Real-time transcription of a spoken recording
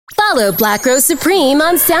Follow Black Rose Supreme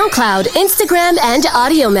on SoundCloud, Instagram, and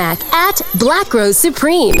AudioMac at Black Rose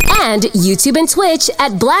Supreme, and YouTube and Twitch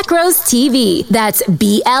at Black Rose TV. That's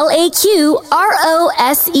BLAQROSE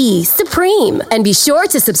Supreme. And be sure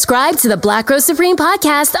to subscribe to the Black Rose Supreme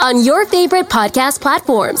podcast on your favorite podcast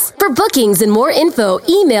platforms. For bookings and more info,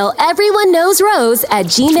 email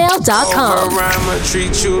everyoneknowsrose@gmail.com. I'ma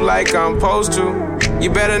treat you like I'm supposed to. You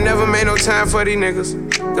better never make no time for these niggas.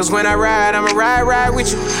 Cause when I ride, I'ma ride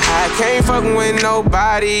with you. I can't fucking with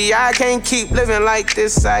nobody. I can't keep living like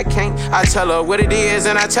this, I can't. I tell her what it is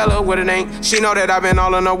and I tell her what it ain't. She know that I've been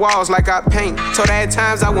all on the walls like I paint. Told her at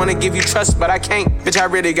times I wanna give you trust, but I can't. Bitch, I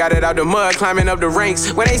really got it out the mud, climbing up the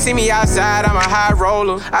ranks. When they see me outside, I'm a high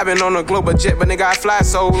roller. I've been on a global jet, but nigga, I fly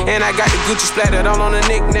solo. And I got the Gucci splattered all on the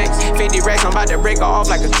knickknacks. 50 racks, I'm about to break off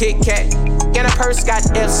like a Kit Kat. And a purse got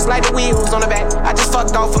F's, like the wheels on the back. I just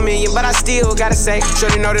fucked off $1 million, but I still gotta say,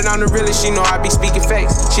 shorty know that I'm the realest, she know I be speaking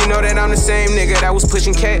facts. She know that I'm the same nigga that was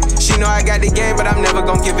pushing cat. She know I got the game, but I'm never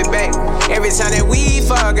gonna give it back. Every time that we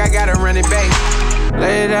fuck, I gotta run it back.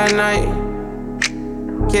 Late at night,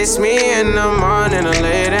 kiss me in the morning or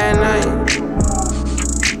late at night.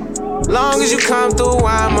 Long as you come through,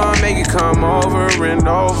 I'ma make it come over and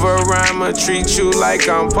over. I'ma treat you like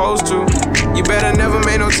I'm supposed to. You better never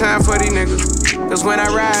make no time for these niggas. Cause when I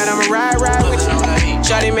ride, I'ma ride with you.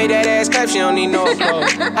 Shawty made that ass clap, she don't need no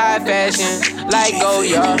applause. High fashion, like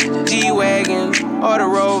Goya, G-Wagon, or the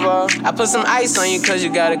Rover. I put some ice on you cause you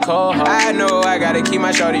got a cold heart. I know I gotta keep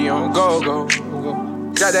my shawty on go.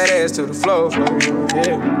 Drop that ass to the floor.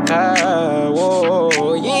 Yeah.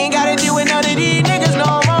 Whoa. You ain't gotta deal with none of these niggas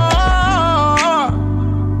no more.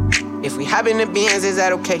 If we hop in the Benz, is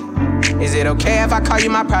that okay? Is it okay if I call you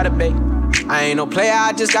my pride babe? I ain't no player,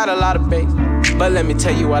 I just got a lot of bass. But let me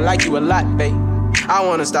tell you, I like you a lot, babe. I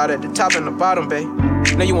wanna start at the top and the bottom, babe.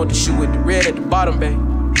 Now you want the shoe with the red at the bottom, babe.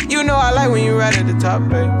 You know I like when you right at the top,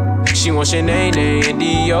 babe. She wants your name and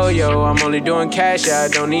D-Yo-Yo. I'm only doing cash, I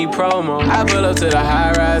don't need promo. I pull up to the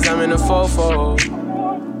high rise, I'm in the fofo.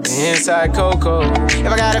 Inside Coco. If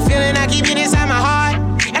I got a feeling, I keep it inside my heart.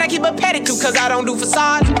 And I keep a pedicure cause I don't do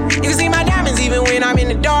facades. You can see my diamonds even when I'm in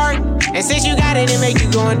the dark. And since you got it, it make you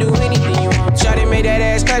go and do anything you want. Shawty made that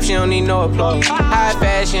ass clap, she don't need no applause. High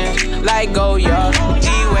fashion, like Goya,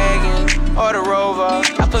 G-Wagon, or the Rover.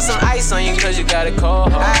 I put some ice on you cause you got a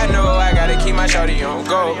cold heart. I know I gotta keep my shawty on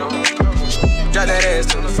go. Drop that ass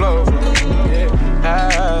to the floor.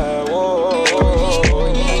 Whoa.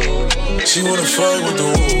 She wanna fight with the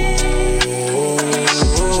wolves.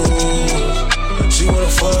 She wanna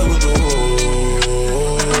fight with the wolves.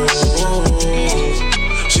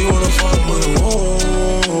 She wanna fight with the wolves.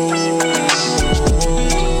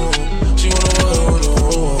 She wanna fight with the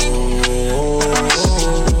wolves.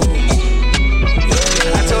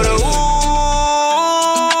 I told her, ooh,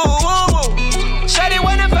 shawty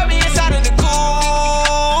wanna fuck me inside of the cool.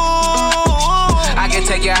 I can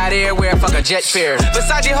take you out everywhere, fuck a jet fare.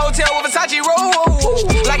 Versace hotel with Versace roll.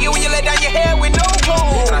 Like it when you let down your hair with no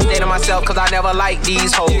clothes. And I stay to myself cause I never like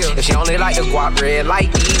these hoes. If she only like the guap red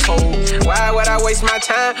like these hoes. Why would I waste my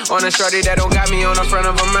time on a shorty that don't got me on the front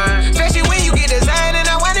of a mind? Especially when you get designed and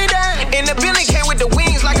I want it done. And the building came with the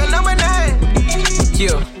wings like a number 9.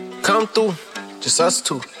 Yeah, come through, just us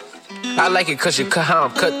two. I like it cause you cut how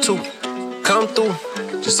I'm cut too. Come through,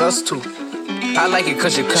 just us two. I like it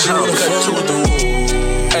cause you cut how I'm cut too.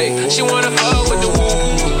 Hey, she wanna fuck with the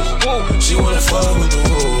woo. She wanna fuck with the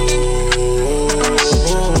wolves.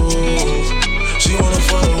 She wanna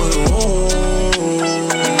fuck with the wolves.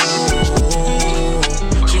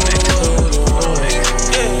 She wanna fuck with the wolves.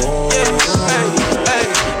 Hey.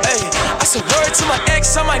 I said word to my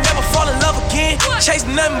ex, I might never fall in love again. Chase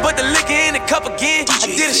nothing but the liquor in the cup again. I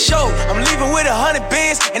did a show, I'm leaving with 100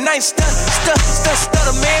 bands. And I ain't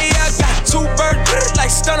stunner, man. Yeah, I got 2 birds, like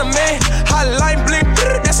stunner, man. Hotline blink,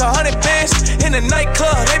 that's 100 bands. In the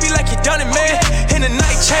nightclub, they be like you done it, man. In the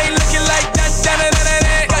night chain, looking like that.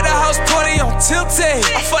 Got the house party on tilted.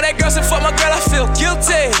 I fuck that girl, so fuck my girl, I feel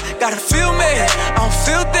guilty. Gotta feel me, I don't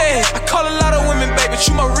feel that. I call a lot of women, baby, but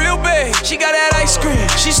you my real babe. She got that ice cream,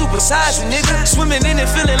 she super sized, nigga. Swimming in it,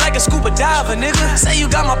 feeling like a scuba diver, nigga. Say you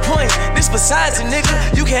got my point, this besides a nigga.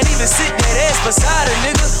 You can't even sit that ass beside a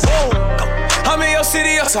nigga. Whoa. I'm in your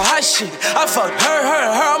city on some hot shit. I fucked her,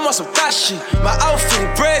 I'm on some thot shit. My outfit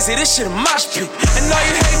brazy, this shit a mosh pit. And all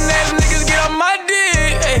you hating ass niggas get on my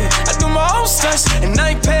dick. Ay, I do my own stunts, and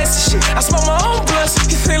I ain't passing shit. I smoke my own blunts.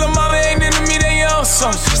 You think la mama ain't into me, they your own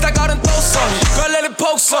son. Stack out and throw some, girl let it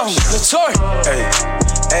poke some. Latour. Hey,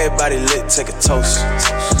 everybody lit, take a toast.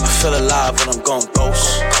 I feel alive when I'm going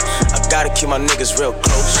ghost. I gotta keep my niggas real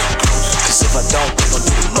close. Cause if I don't, they gon'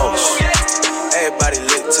 do the most. Everybody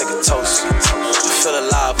lit, take a toast. I feel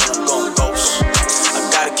alive when I'm going ghost. I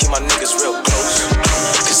gotta keep my niggas real close.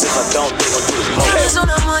 Cause if I don't, they gon' do the most. It's on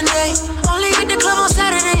a Monday, only hit the club on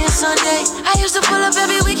Saturday and Sunday. I used to pull up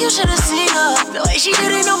every week, you should've seen her. The way she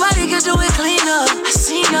did it, nobody could do it clean up. I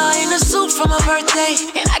seen her in a suit for my birthday,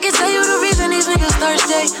 and I can tell you the reason these niggas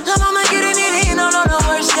thirsty. La mama getting it in on the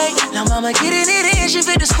worst day. La mama getting it in, she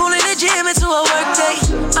fit the school and the gym into a work day.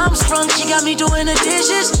 I'm sprung, she got me doing the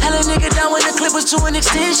dishes. Hella nigga down when the clip was to an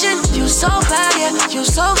extension. You so bad, yeah, you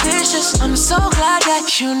so vicious. I'm so glad that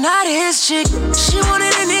you not his chick. She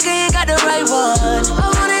wanted a nigga, ain't got the right one. I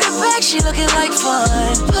wanted a bag, she looking like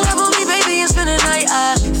fun. Pull up on me, baby, and spend the night.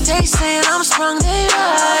 They saying I'm sprung, they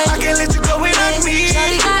right. I can't let you go without me.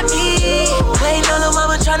 Shawty got me. Waiting on the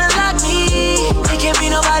mama tryna lock me. It can't be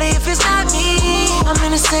nobody if it's not me. I'm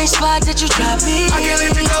in the same spot that you dropped me. I can't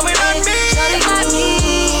let you go without me. Shawty got me.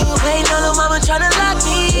 Waiting on the mama tryna lock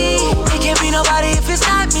me. It can't be nobody if it's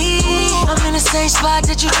not me. I'm in the same spot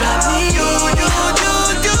that you dropped me. You.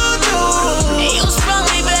 And you sprung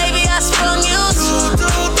me, baby, I sprung you.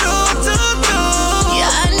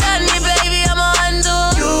 Yeah, undone me, baby, I'm a undo.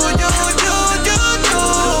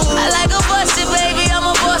 I like a busted, baby, I'm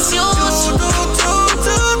a bust you.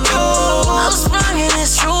 I'm sprung and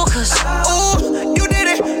it's true, cause ooh, you did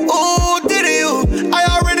it, ooh, did it you. I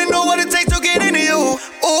already know what it takes to get into you.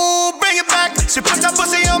 Ooh, bring it back. She put that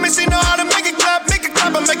pussy on me, she know how to make it clap,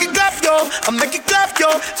 I make it clap, yo. I make it clap, yo.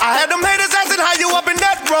 I had them haters asking how you up in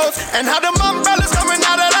that road, and how them umbrellas coming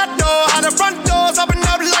out of that door, how the front doors open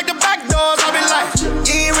up like the back doors. I be like,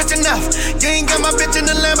 you ain't rich enough. You ain't got my bitch in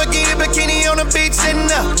the Lamborghini bikini on the beach sitting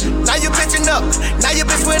up. Now you bitching up, now you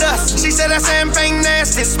bitch with us. She said that champagne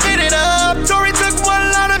nasty, spit it up. Tory took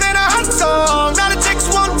one line and made a hot song. Now the chicks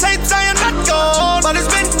want tapes, I am not gone. But it's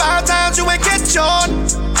been 5 times you ain't catch on.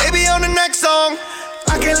 Baby on the next song,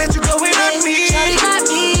 I can't let you go without me. Shawty got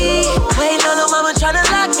me. Waiting on no mama tryna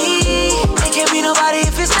lock me. It can't be nobody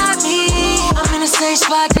if it's not me. I'm in the same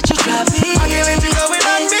spot that you dropped me. I can't let you go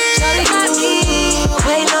without me. Shawty got me.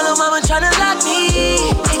 Waiting on no mama tryna lock me.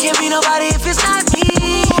 It can't be nobody if it's not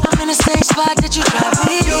me. I'm in the same spot that you dropped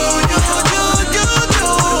me.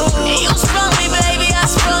 And you sprung me, baby, I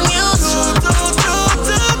sprung you.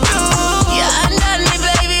 Yeah, undone me,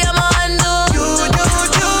 baby, I'm a undo.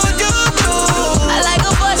 I like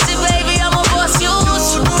a busted, baby, I'm a bust you.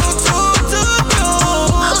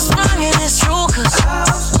 I'm sprung and it's true, cause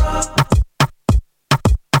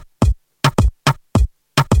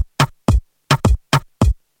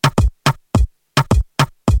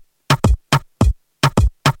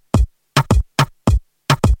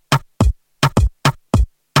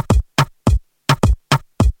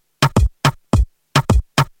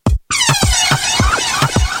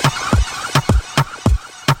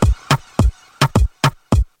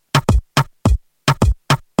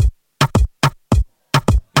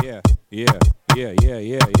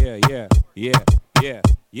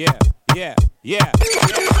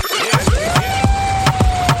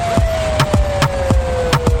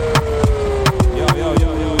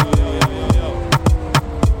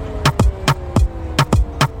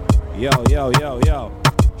Yo.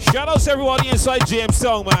 Shout out to everybody inside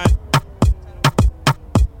Jamestown, man.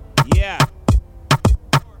 Yeah.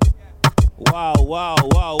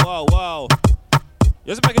 Wow.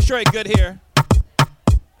 Just making sure it's good here.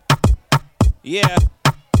 Yeah.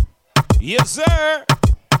 Yes, sir.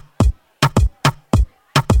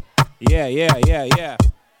 Yeah.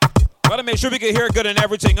 Gotta make sure we can hear good and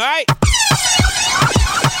everything, alright?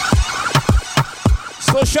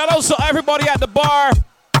 So shout out to everybody at the bar.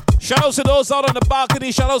 Shout out to those out on the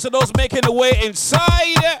balcony. Shout out to those making the way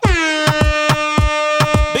inside.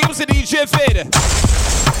 Big ups to DJ Fade.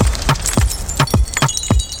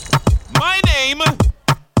 My name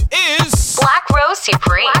is Black Rose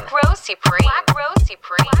Supreme.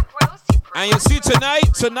 And you see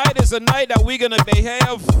tonight is a night that we're gonna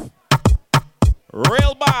behave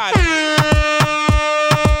real bad.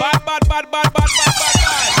 Bad.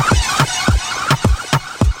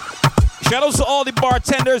 Shout out to all the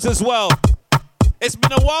bartenders as well. It's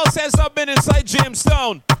been a while since I've been inside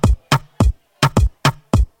Jamestown.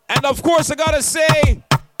 And of course I gotta say,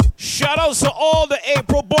 shout out to all the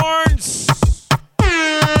April Barnes.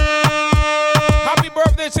 Happy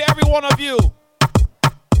birthday to every one of you.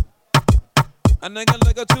 And then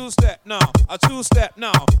like a two-step now.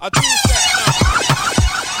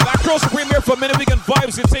 Black Rose Supreme here for a minute. We can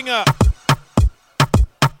vibes the thing up.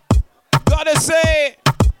 Gotta say,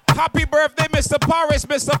 happy birthday, Mr.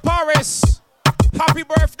 Paris. Happy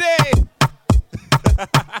birthday.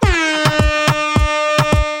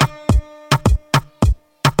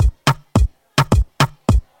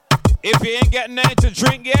 If you ain't getting nothing to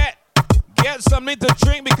drink yet, get something to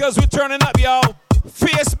drink because we're turning up, y'all.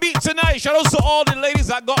 Fierce beat tonight. Shout out to all the ladies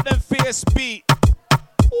that got them fierce beat.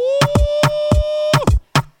 Ooh.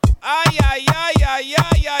 Ay, ay, ay, ay,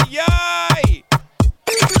 ay, ay, ay.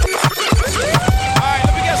 Alright,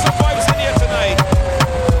 let me get some vibes in here tonight.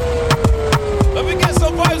 Let me get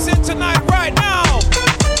some vibes in tonight right now.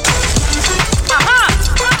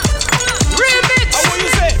 Remix. Oh, what you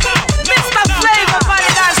say? Mr. Flavor for the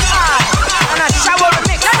dance hall. And a shower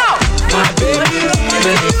remix. Come on. My baby.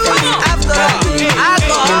 After I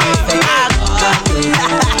go.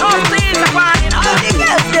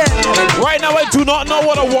 Right now, I do not know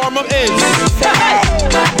what a warm-up is.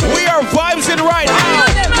 We are vibes in right now.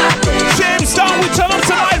 Jamestown, we tell them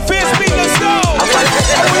tonight, fierce beat, let's go.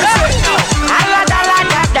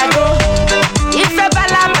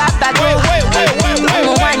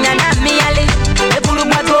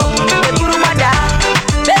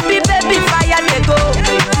 Baby, fire they go.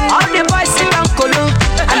 All the boys sit down colo,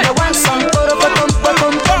 and the one song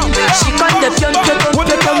she got the pion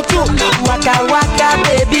waka waka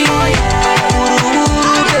baby,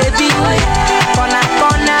 baby,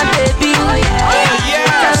 corner baby.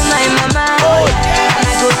 Tell my mama, and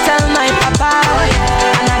I go tell my papa,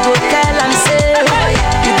 and I go tell him say,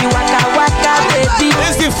 you be waka waka baby.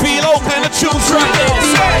 This the feel all kind of tunes right now.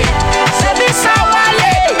 Baby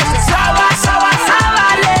sawale, sawa sawa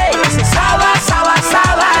sawale, sawa sawa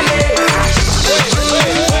sawale.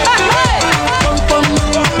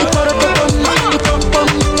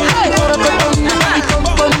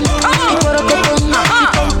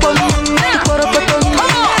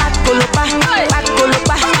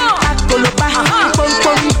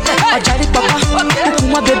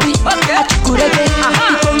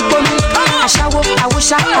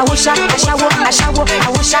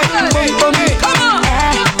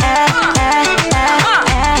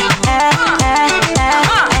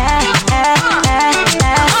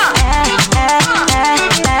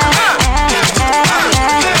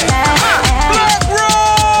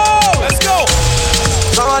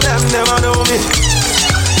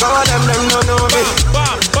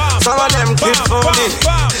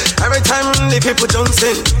 People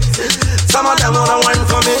Johnson, some of them wanna wine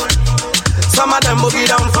for me, some of them boogie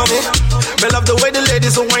down for me. Me love the way the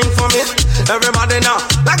ladies will wine for me. Everybody now,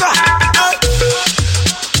 like a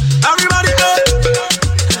everybody,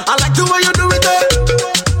 I like the way you do it,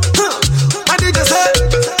 I did just say,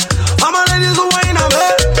 all my ladies will wine on me.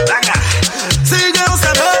 Like a see girls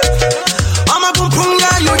say, I'm a boom boom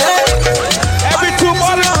yeah you there. Every two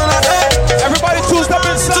body, everybody two step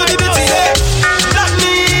inside.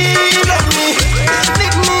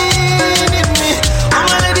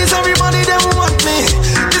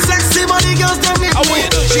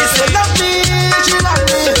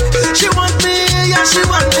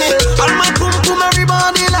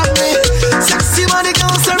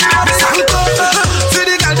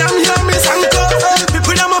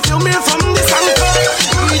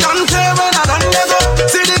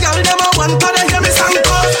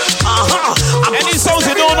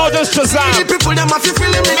 Shazam. People them have you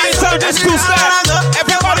feeling me. So just two step.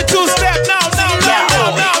 Everybody two step.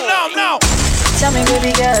 Now. Tell me,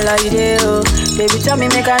 baby girl, how you do? Baby, tell me,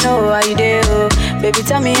 make I know how you do. Baby,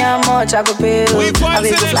 tell me how much I could pay. I will go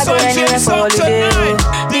fly go anywhere for holiday.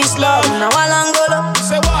 This love, now one Angola.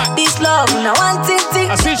 Say what? This love, now one ting.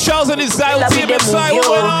 I see Charles and his style team inside.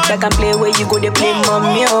 I can play where you go to play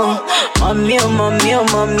mommy. Yo, now me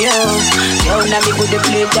go to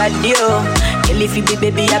play daddy. Girl, if you be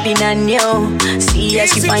baby, I be nanny. See how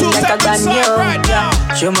she fine like a ganyo.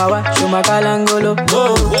 Show my kalangolo.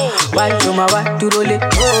 Oh, why show my wa to roll it.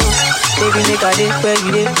 Oh, baby make a day where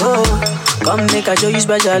you dey. Oh, come make a show you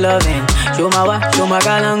special loving. Show my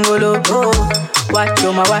kalangolo. Oh, why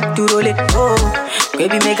show my wa to roll it. Oh,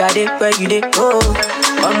 baby make a day where you dey. Oh,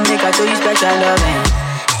 come make a show you special loving.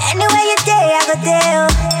 Anywhere you day, I go there.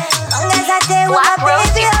 Long as I day with my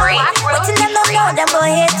baby, waiting them no more, them go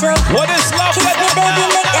hit you. What is love? Kiss me, baby,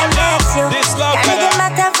 make them vex you. This love, Can't get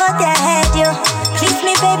matter for their head, you. Kiss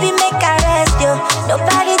me, baby, make I rest you.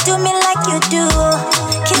 Nobody do me like you do.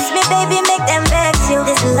 Kiss me, baby, make them vex you.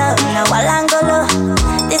 This love, now Walangolo.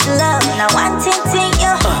 This love, now one ting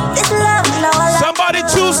you. This love, now Walangolo. Somebody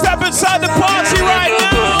two step inside the party right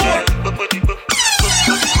now.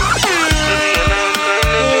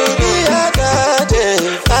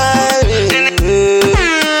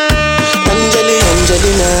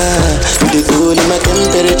 You cool in my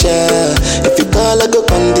temperature. If you call, I go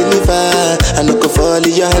come deliver. I no go fall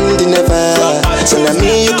in your hand never. So now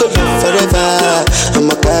me you could live forever. I'm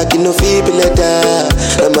a cocky no feeble letter.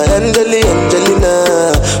 I'm a Angelina.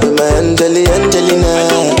 I'm a Angelina.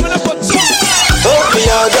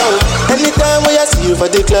 down. Anytime when I see you for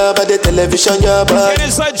the club or the television, your body. Get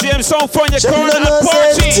inside James Song from your Sure, corner no and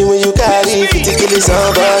party. when you carry 50 kilos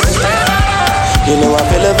somebody. You know I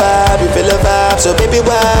feel a vibe, you feel a vibe, so baby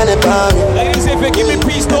whine about me. Ladies, if you give me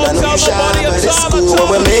peace, don't tell nobody but it's I'm cool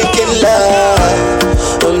when we're making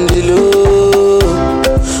love. On the low,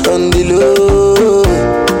 on the low,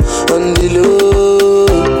 on the low,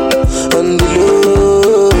 on the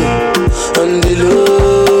low, on the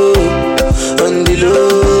low, on the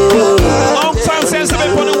low. Long time since I've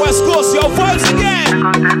been on the West Coast, yo, vibes again.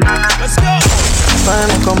 Let's go. Fine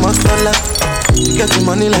like a muscular. Get the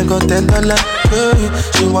money like a $10.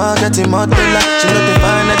 She want get him more dollar. She know the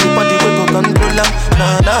fine everybody we go control her.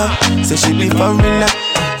 Nah, say she be for real.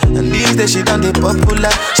 And these days she done the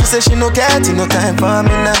popular. She say she no get no time for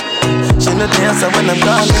me now. She no the answer when I'm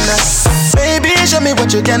calling her. Baby, show me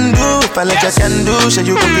what you can do. If I like you can do, show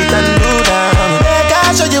you what we can do now.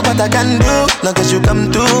 I'll show you what I can do. Long as you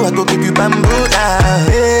come through, I go give you bamboo now.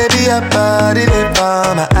 Baby, your body they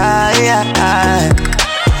for my eye.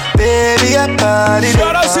 Baby, your body.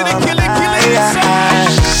 Shout out to the killy.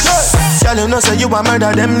 Girl, you know say you a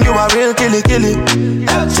murder them, you a real killy.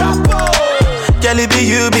 El Chapo. Girl, it be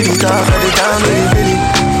you, be the talk of the town, really.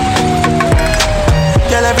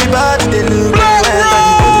 Girl, everybody they look like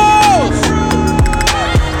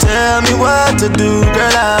tell me what to do,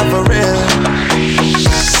 girl, I'm for real.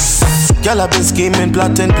 Girl, I've been scheming,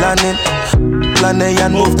 plotting, planning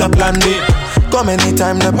and move the plan B. Come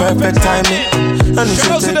anytime, the perfect timing. And if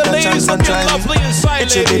you take a chance and try me, it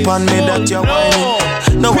should be upon me that you're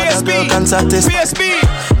whining. No other girl can satisfy.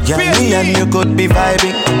 Yeah, me and you could be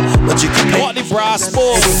vibing, but you keep what the brass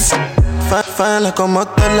balls. Fine like a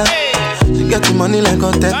motel. She get the money like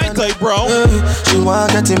a $10. Tight, bro. She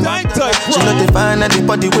want get him tight, bro. She know the fine and the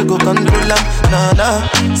body we go control her. Nah,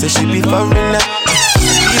 say she be for real.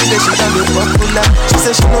 She say she done the popular. She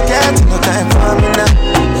say she no get no time for me now.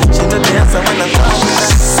 She no dance when I'm calling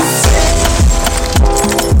her.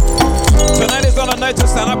 Tonight is not a night to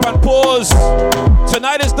stand up and pause.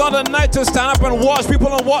 Tonight is not a night to stand up and watch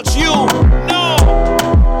people and watch you. No.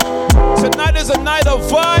 Tonight is a night of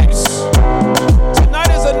vibes. Tonight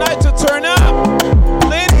is a night to turn up.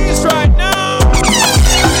 Ladies, right now.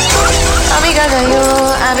 All because of you,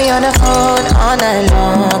 I be on the phone all night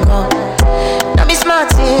long. Don't be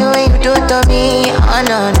smart when you do it to me. Oh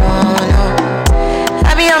no.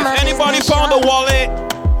 I be on my anybody found a wallet?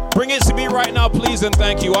 Bring it to me right now, please, and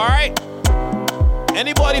thank you, alright?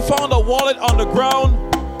 Anybody found a wallet on the ground?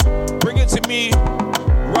 Bring it to me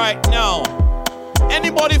right now.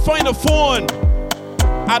 Anybody find a phone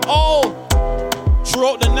at all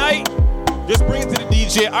throughout the night? Just bring it to the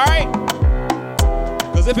DJ, alright?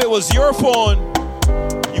 Because if it was your phone,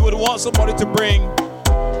 you would want somebody to bring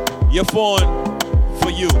your phone for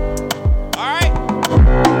you. Alright?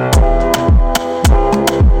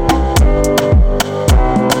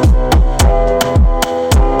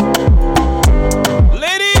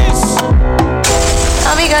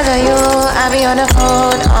 Because of you, I be on the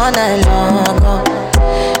phone all night long.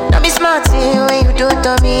 Don't be smart when you do it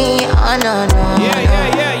to me. Oh no.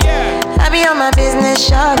 Yeah. I be on my business,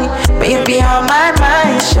 shawty, but you be on my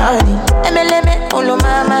mind, shawty. Let all of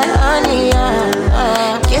my honey.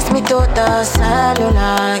 Kiss me to the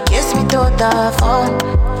cellular, kiss me to the phone.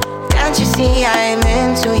 Can't you see I'm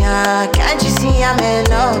into ya? Can't you see I'm in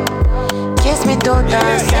love? Kiss me to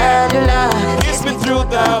the cellular, kiss me through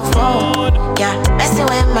the phone. Yeah, messing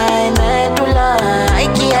with my medulla. I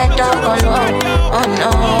can't talk alone. Oh no.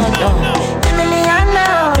 Emiliana,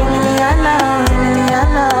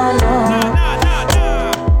 no.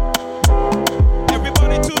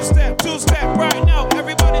 Everybody two step right now.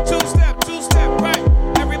 Everybody two step right.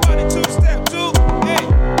 Everybody two step.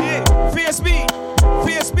 Hey, fierce beat.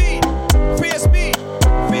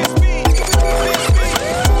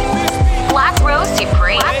 Black Rose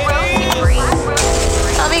Supreme.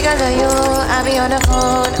 All because of you, I be on the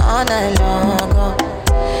phone all night long.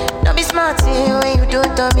 Don't be smart when you do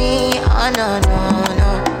it to me. Oh no.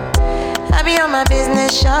 I be on my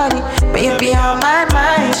business, shawty, but you be on my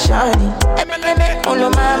mind, shawty. All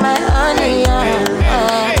of my honey,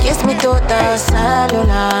 kiss me to the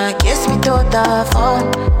cellular, kiss me to the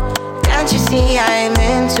phone. Can't you see I'm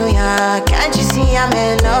into ya? Can't you see I'm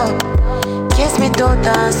in love? Kiss me to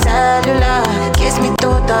the cellular, kiss me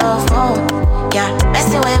to the phone. Yeah,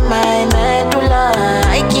 messing with my medulla.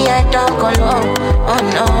 I can't talk alone. Oh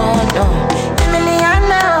no.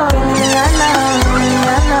 Emiliana, no. Emiliana,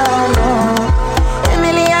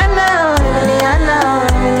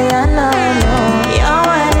 no. Yo,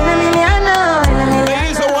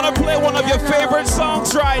 ladies, I want to play one of your favorite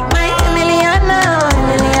songs right now. Emiliana.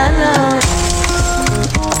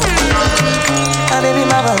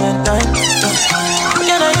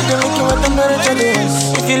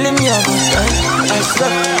 I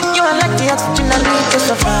swear, you are like the oxygen I need to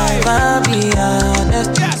survive. I'll be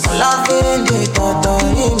honest. Loving the thought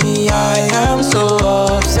of me, I am so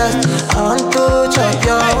obsessed. I want to chop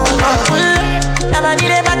your heart. Never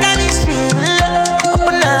did it back on this street.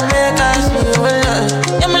 Open up, make us feel.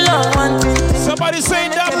 I'm alone, one thing. Somebody say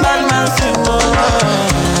that.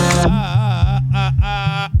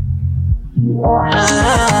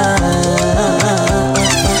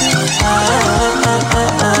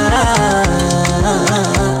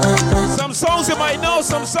 Some songs you might know,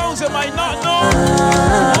 some songs you might not know.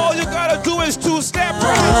 All you gotta do is two-step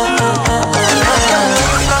right now.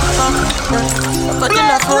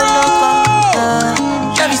 Black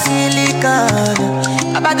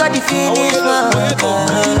I got the finish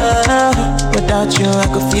without you, I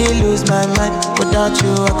could feel lose my mind. Without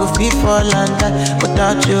you, I could feel fall and die.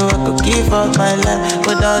 Without you, I could give up my life.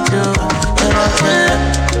 Without you,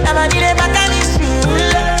 never did it back on this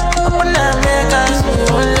street. Open up, make us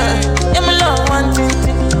feel. I'm alone, one thing.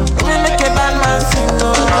 We make a bad man sing.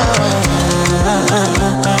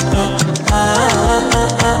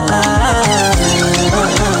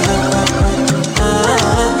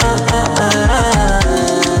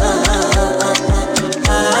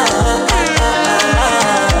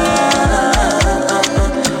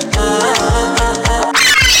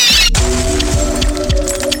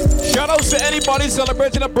 Anybody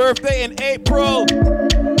celebrating a birthday in April?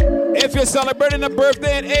 If you're celebrating a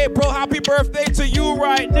birthday in April, happy birthday to you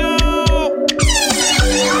right now.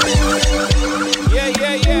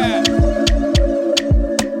 Yeah.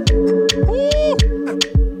 Woo.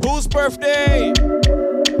 Whose birthday?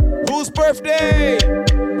 Whose birthday?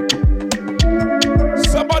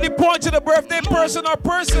 Somebody point to the birthday person or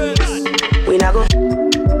persons. We not go.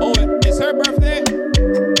 Oh, it's her birthday?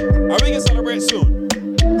 Are we gonna celebrate soon?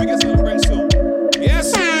 We can celebrate soon.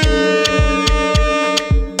 Yes.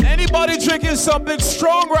 Anybody drinking something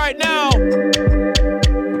strong right now?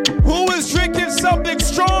 Who is drinking something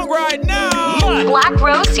strong right now? Black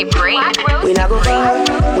Rose Supreme. We not go far.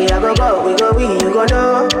 We not go go. We go we. You go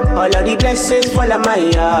know. All of the blessings fall on my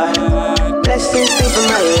yard. Blessings stay for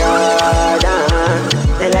my yard.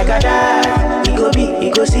 And like I die, we go be, we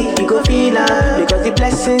go see, we go feel. Because the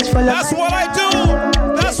blessings fall on my yard. That's what I do.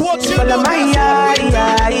 That's what you do. I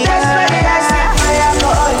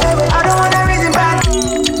don't want a reason back.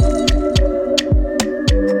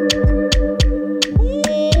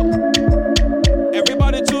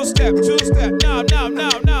 Everybody two-step. Now.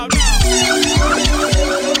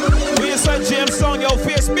 We inside Jam song, yo,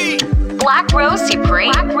 fierce beat. Black Rose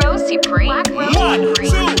Supreme. Black Rose Supreme. 1, 2,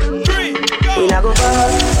 3, go. We not go far.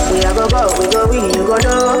 We not go go. We go we. You go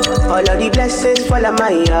know. All of the blessings fall on my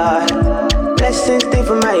yard. Blessings stay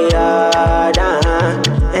for my yard, and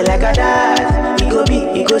like I died, we go be,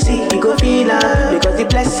 we go see, we go feel, because the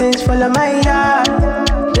blessings fall on my yard.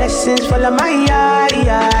 Blessings fall on my yard, That's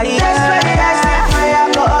why I set fire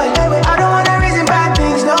for all. I don't wanna reason bad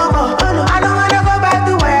things no more. I don't wanna go back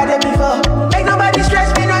to where I did before. Make nobody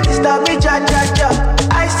stress me, not disturb me, ja.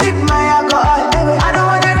 I sip my alcohol. I don't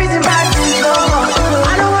wanna reason bad things no more.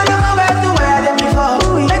 I don't wanna go back to where I did before.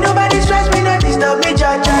 Make nobody stress me, not disturb me,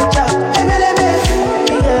 ja.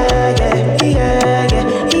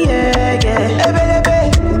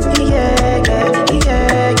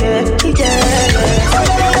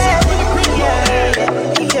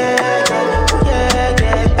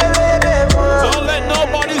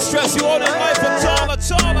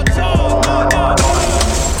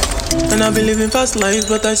 And I've been living fast life,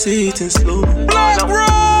 but I see it in slow. Black Rose!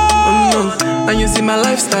 No. And you see my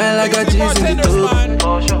lifestyle, I got G's in the dope.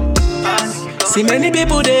 See many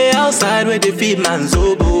people there outside where they feed man's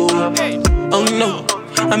oboe. Oh no,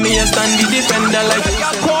 and me a stand the defender like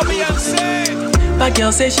call me and say. My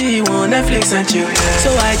girl say she want Netflix and chill,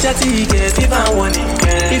 so I chatty get if I want it.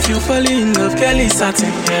 If you fall in love, Kelly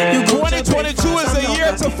satin. You go 2022 is a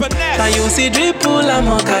year to finesse. And you see dripple, I'm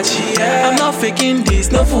not catchy. I'm not faking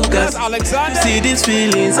this, no fugas. See these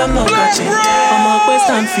feelings, I'm not catching. I'm on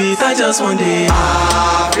quest and feet, I just want the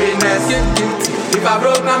happiness. If I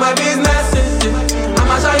broke, now my business.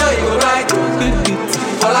 I'ma show you, you go right.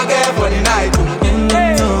 All I care for the night.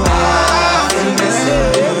 Happiness.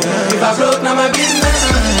 If I broke, now my business.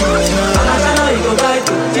 I'ma show you, you go right.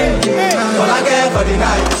 All I care for the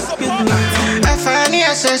night.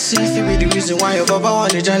 F-I-N-E-S-S-E, if you be the reason why your baba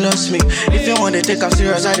wanna jealous me. If you wanna take I'm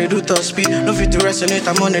serious, I do top speed. No fit to resonate,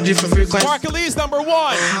 I'm on a different frequency. Markleese number 1.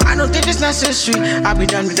 I don't think it's necessary. I be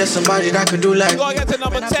done with that somebody that could do like. Go get to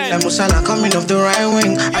number 10. Like Musala coming off the right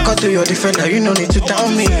wing. I got to your defender, you no need to tell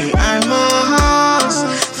me. I'm a horse,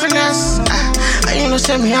 finesse. You know,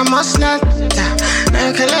 say me, I must not. Now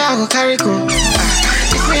you can let I go carry go.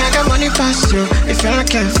 It's me, I got money past you. If you're not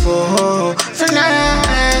careful,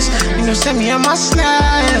 finesse. You know, send me a must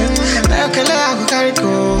not. Like a I go carry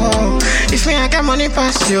go. If me, I got money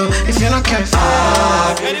past you. If you're not careful.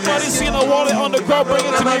 Anybody seen a wallet on the ground? Bring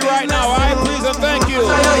it to me right now, alright? Please and thank you.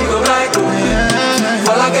 I know you go like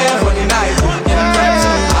all I get for the night.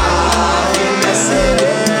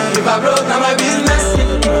 If I broke, now my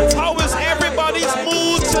business. How is everybody's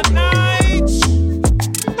mood tonight?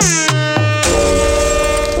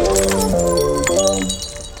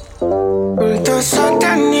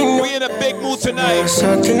 We in a big mood tonight.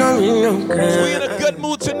 We in a good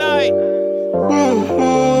mood tonight.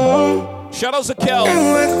 Shout out to Kel.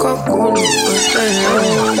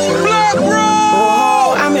 Black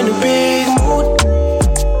Bro! I'm in a big mood.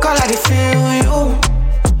 Call I feel you.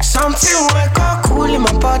 Something wake up cool in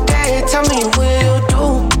my body. Tell me what you do.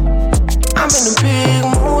 I'm in a big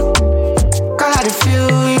mood. Call I feel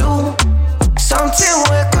you. Something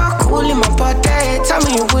wake up cool in my body. Tell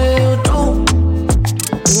me what you do.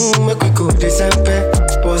 Make we go December.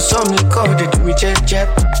 But some liquor they do me jet.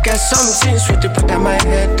 Get some things with the put on my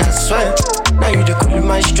head, that's why. Now you the cool in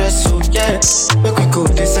my stress, so yeah. Make we go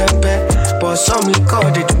December. But some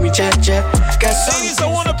liquor they do me jet. Get some. Ladies, I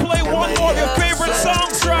wanna play one more of your favorite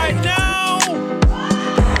songs right now.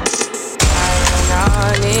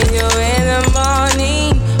 I need you in the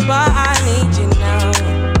morning, but I need you now.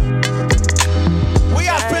 We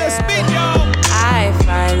got this beat, yo. I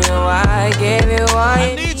find you, I give you all.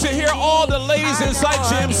 I need to hear all the ladies inside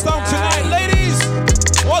Jamestown tonight. Ladies,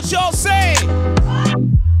 what y'all say?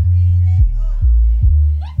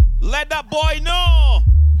 Let that boy know.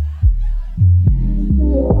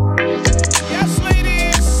 Yes,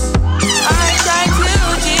 ladies. I try to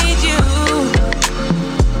teach you,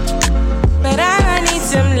 but I need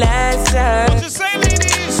some lessons. What you say,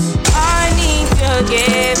 ladies? I need to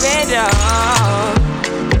give it up.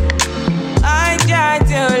 I try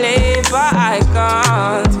to live, but I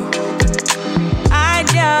can't. I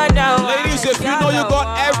don't know. Ladies, if you know you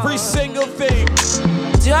got every single thing,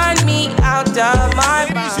 turn me out of my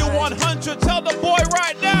mind. Ladies, you 100, tell the boy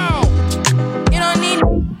right now. You don't need.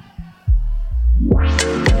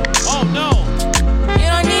 Oh no. You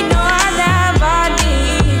don't need no other body.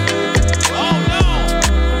 Oh no.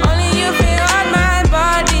 Only you feel on my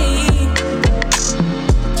body.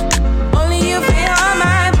 Only you feel on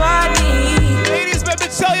my body. Ladies, let me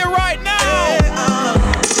tell you right now.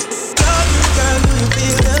 Love you, girl, do you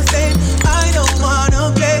feel the same? I don't wanna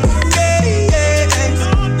play games.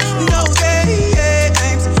 No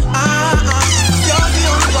games. You're the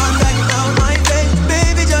only one that can count my play.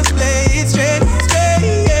 Baby, just play it straight.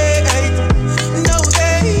 No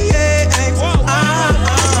games.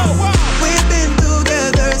 We've been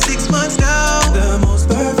together 6 months now. The most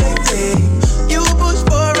perfect day. You pushed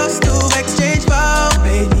for us to exchange vows.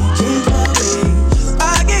 Made me change my ways.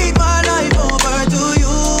 I gave my life over to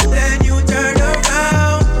you. Then you turned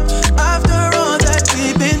around. After all that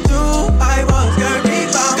we've been through, I was your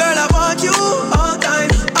big bound. Girl, I want you all time.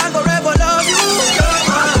 I'll forever love you. You're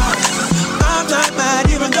mine. I'm not mad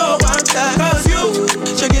even though I'm sad. Cause you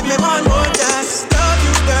should give me one more chance. Love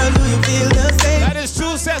you, girl, do you feel the same? That is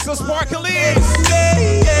 2 sets of sparklies.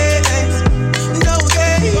 No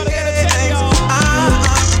games.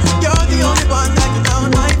 You're the only one that can count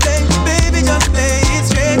my day. Baby, just play it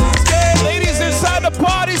straight. Ladies inside the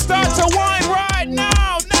party, start to whine right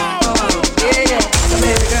now. So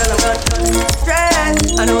baby girl, I'm not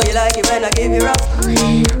stressed. I know you like it when I give you rough.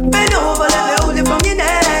 Bend over, let me hold it from your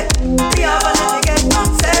neck. Be over, let me get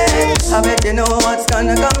upset. I bet you know what's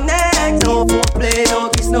gonna come next. No foreplay, no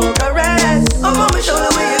kiss, no caress. Up on my shoulder,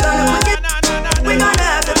 where you gonna put it? We gonna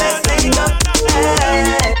have the best thing up.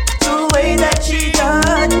 The way that she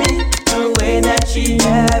touched me, the way that she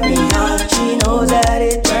carried me on. She knows that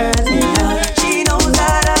it turns me on. She knows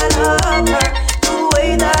that I love her. The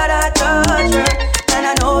way that I touch her, and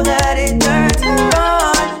I know that it turns her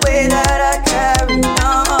on. The way that I carry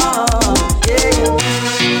on, yeah.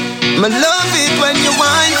 Me love it when you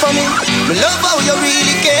whine for me. Me love how you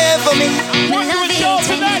really care for me. Me love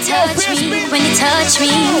it when you touch me.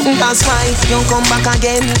 That's why you come back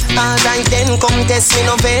again. Alright then, come test me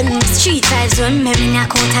no pen. Street vibes when me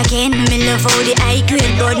knock out again. Me love how the high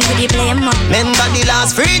grade burn with the blame. Remember the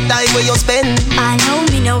last free time where you spend. I know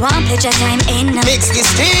me no one pleasure time end. Mix the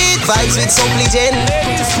street vibes with some legend.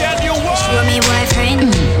 Show me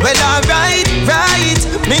boyfriend. Well alright, right.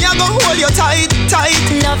 Me a go hold you tight.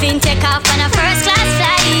 Loving take off on a first class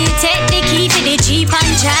flight. Take the key for the Jeep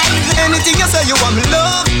and drive. Anything you say you want me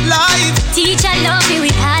love life. Teacher love me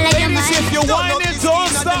with all of your mind. If you whine it, don't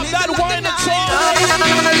stop that whine at all.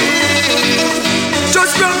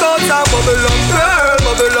 Just broke out and bubble up, girl,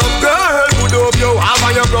 bubble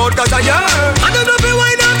because I yearn. I don't know if you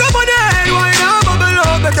wind up on the head, wind up, bubble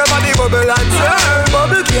up, make your body bubble and turn.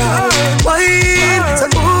 Bubble girl, wine, say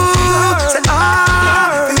ooh, say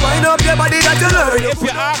ah. You wind up your body that you learn. If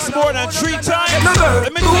you ask more than 3 times,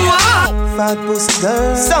 let me do fat pussy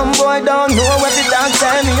girl. Some boy don't know what the dog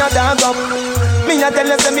say, me a dog up. Me a tell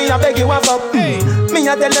you say me a beg you a fuck. Me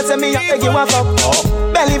a tell you say me a beg you a fuck.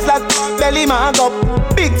 Belly flat, belly mag up.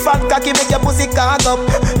 Big fat cocky make your pussy cock up.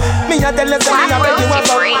 Me a tell you say me a beg you a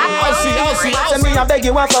fuck. Say me a beg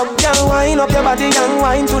you a fuck. Young wine up your body, young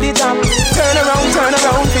wine to the top. Turn around for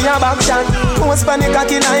your back shot. Post panic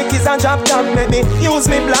cocky like it's a drop top. Make me use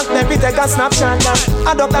me black, maybe take a snapshot.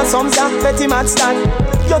 I duck and some sap, petty mad stand.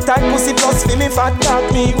 Your tight pussy plus fi me fat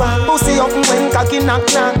cock. Me want pussy up when cocky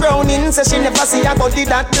knock knock. Browning say she never see a body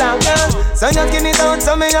that black. So you skin it out,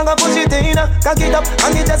 so me a go push it in. Cock it up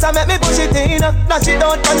and it just a make me push it in. Dash it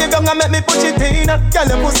out and you gonna make me push it in. Girl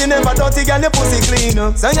your pussy never dirty, girl your pussy clean.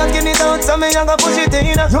 So you skin it out, so me a go push it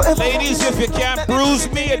in. Ladies, if you can't bruise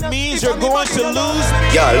me, it means you're going to lose me.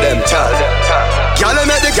 Girl them tall. Girl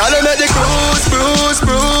make the bruise. Girl make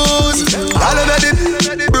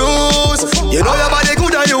the bruise. You know your body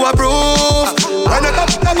good and you approve. When I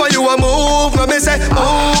come up and you a move, let me say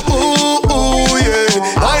ooh yeah.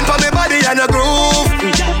 Wine for me body and a groove.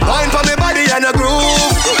 Wine for me body and a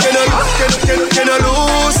groove. Can you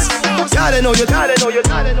lose? Gotta know you.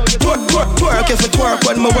 Twerk if you twerk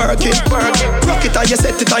when me work it. Rock it and you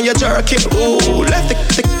set it and you jerk it. Ooh, left the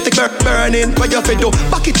burning. What you fi do?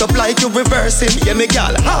 Back it up like you reversing. Yeah, me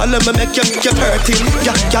gal, all of me make you hurting.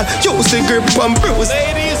 Yeah, gal, use the grip and bruise.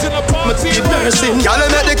 Ladies in the party, nursing. Gal,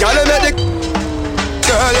 make the.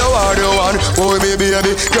 Girl, you are the one, oh me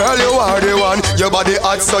baby. Girl, you are the one. Your body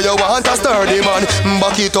hot, so you want a sturdy man.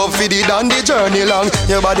 Back it up for the down the journey long.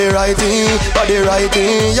 Your body writing.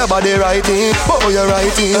 Your body writing. Oh, you're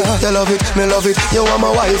writing. You love it, me love it. You want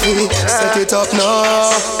my wifey. Set it up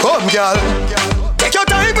now. Come, girl. Take your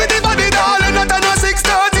time with the body, darling. Not on a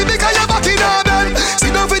 6:30 because you're back in our bed.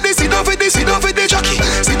 Sit down for the jockey. Sit down for the jockey.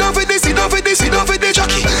 Sit down for the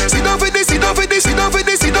jockey. Sit down for the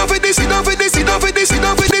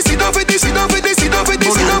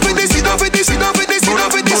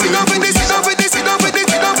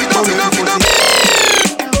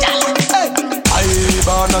I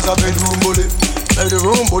born as a bedroom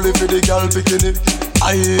bully for the girl bikini.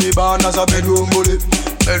 I born as a bedroom bully.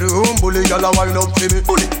 Bedroom bully, girl a wine up for me.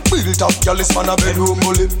 Bully, built up, girl is man a bedroom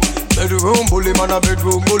bully. Bedroom bully, man a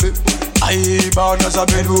bedroom bully. I born as a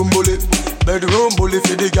bedroom bully. Bedroom bully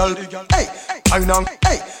for the girl. Hey, I know.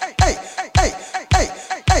 Hey.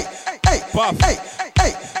 Pop. Hey.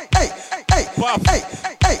 Pop. Hey.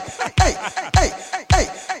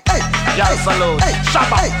 Girl salute.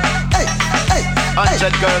 Shabba. Hey.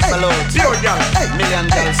 100 girls salute. Pure girl. Million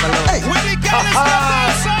girls salute. When the girl is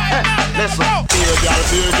outside. Listen.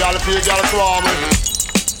 Pure girl swarm.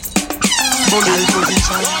 Bully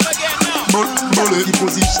position. Bully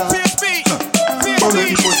position. Bully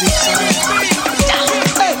position.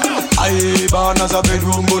 I born as a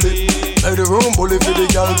bedroom bully. Bedroom bully for the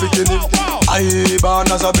girl bikini. I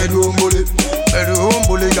born as a bedroom bully. Bedroom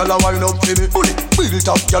bully, girl a wine up for me. Bully, built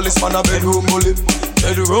up, girl is man a bedroom bully.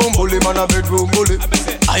 Bedroom bully, man a bedroom bully.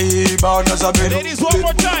 I born as a bedroom bully.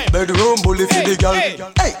 Bedroom bully for the girl. Hey,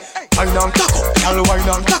 wine and taco, girl wine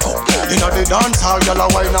and taco. Inna the dance hall, girl a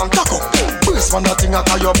wine and taco. Brace man a thing a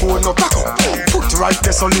call your bone no crack up. Foot right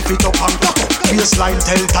there so lift it up and taco. Baseline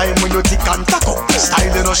tell time when you tick and taco.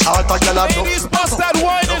 Style in a short a girl a no. Ladies bust that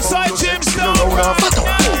wine inside Jamestown.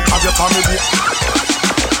 Have your family.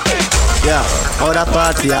 Yeah, all that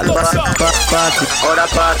party, I look. Party, all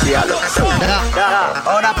that party, I look.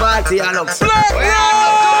 All that party, I look.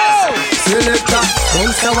 Selector,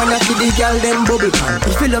 don't say when you see the girl them bubble pan.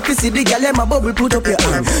 If you love to see the girl them a bubble, put up your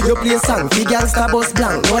hand. You play song, the girl star bus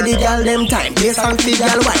blank. What the girl them time? Play song, the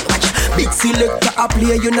girl white. Watch, big selector a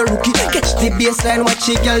play, you no rookie. Catch the baseline, watch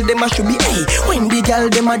the girl them a should be. Hey, when the girl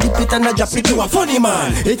them a dip it and a drop it, you a funny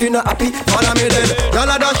man. If you not happy, follow me then. Girl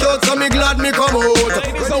a dash out, so me glad me come out.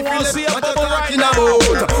 Ladies, I want to see a bubble right now.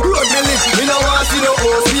 Road me lift, me no want see no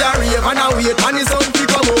host. We a rave and a wait, and the sun fi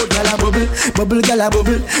come out. Girl a bubble, bubble, girl a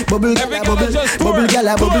bubble, bubble, girl a bubble, bubble, girl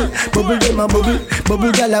a bubble, bubble, them a bubble,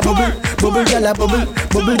 bubble, girl a bubble, bubble, girl a bubble,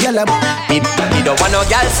 bubble, girl a bubble. You don't want no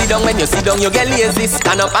girl sit down. When you sit down, you get lazy.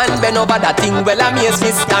 Stand up and bend over. That thing well amaze me.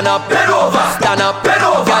 Stand up, bend over, stand up, bend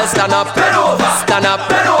over. Girl stand up, bend over, stand up,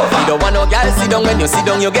 bend over. You don't want no girl sit down. When you sit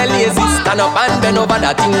down, you get lazy. Stand up and bend over.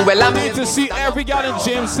 That thing well amaze. To see every girl in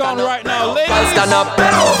Jamestown right now, ladies. Girl stand up,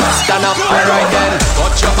 bend over, stand up. Alright then,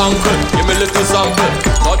 touch your ankle, give me little sample.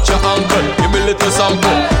 Touch your ankle, give me little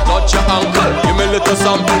sample. Touch your ankle, give me little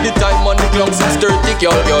sample. The time on the clock 6:30,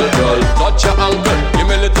 girl. Touch your ankle, give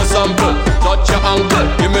me a little sample. Touch your ankle,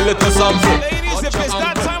 give me a little sample. Ladies, if it's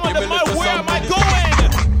that time of the month, where am I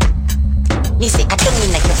going? Me say I don't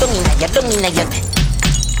mean that.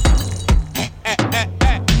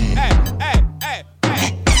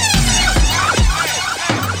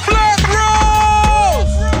 Black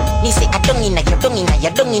Rose. Me say I don't mean that.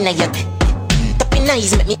 Tapping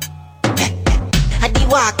eyes make me. I be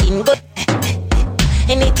walking good.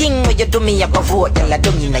 Anything where you do me, I go vote. Girl, I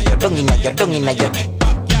don't mean that.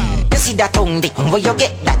 You see that tongue, dick, where you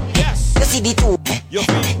get that? You see the two.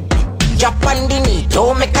 Drop on the knee,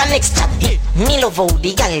 don't make a next chat. Me love how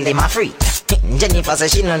the girl them a free. Jennifer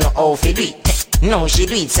says she no know how to do it. No, she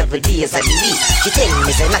do it 7 days of the week. She tell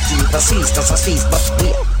me say not even Swiss, not so Swiss, but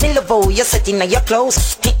wait. Me love how you set in your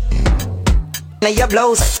clothes, in your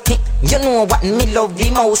blouse. You know what me love the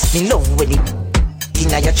most? Me love when it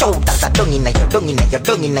inna your shoulders, I dung inna your. Stop it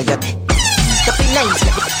nice,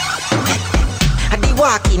 I be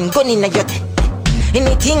walking, gun inna your.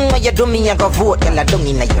 Anything where you do me, I go vote. Girl, I dung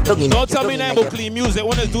inna your. Don't tell me now about clean music.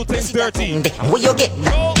 When do things dirty. Where you get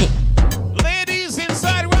that? Ladies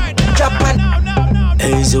inside right now. Drop on.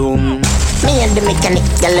 Hey Zoom. Me and the mechanic,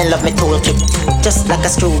 girl, I love me toolkit. Just like a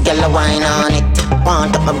screw, girl, I wine on it.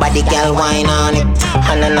 Want up my body, girl, wine on it.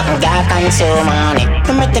 And I nothing girl consume on it.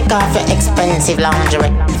 I me take off your expensive lingerie.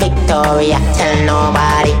 Victoria, tell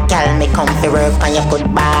nobody. Girl, me comfy work on your good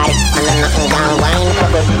body. And I nothing girl wine for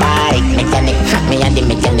good body. Mechanic, me and the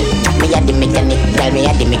mechanic. Girl, me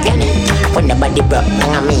and the mechanic. When the body broke,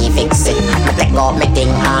 and me fix it. I take off my thing,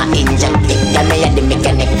 inject it. Girl, me and the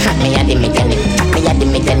mechanic. Girl, me and the mechanic.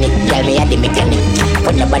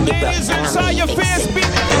 When the body broke, inside your face,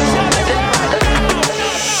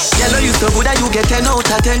 Girl, you so good that you get 10 out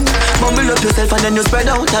of 10. Bumble up yourself and then you spread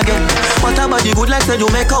out again. What about the good like so you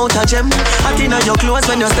make out a gem? Hot in your clothes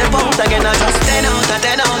when you step out again. I just 10 out of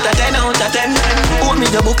 10 out of 10 out of 10. Hold me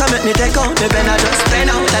the book and make me take out the pen. I just 10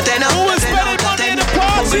 out of 10 out of 10 out of 10.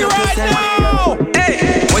 Party right now. Hey,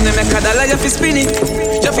 when you make a dollar, you fi spin it.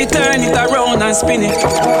 You fi turn it around and spin it.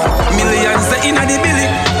 Millions in the billy.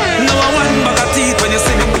 No one bag of teeth when you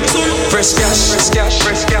see me. Fresh cash.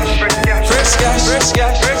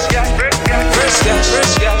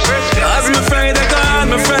 As me Friday gone,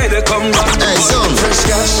 me Friday come back. Hey, son. Fresh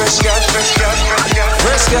cash.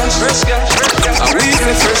 I read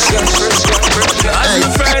me fresh cash. As me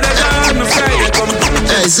Friday gone, me Friday come back.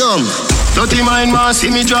 Hey, son. Dirty mind want see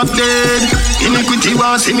me drop dead. Iniquity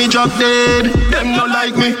want see me drop dead. Them no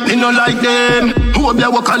like me no like them. Who be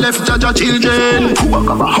walk a left judge children.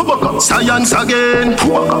 Science again.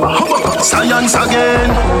 Science again.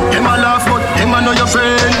 Them a laugh but them a know your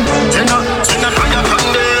friend. Send a fire from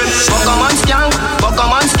them.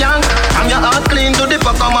 Pokemon skank. I'm your heart clean to the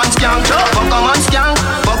Pokemon skank. Pokemon skank.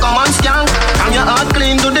 I'm your heart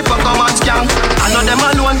clean to the Pokemon skank. I know them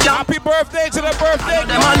alone can. Happy birthday to the birthday.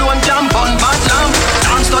 Them alone can bun bad lamb.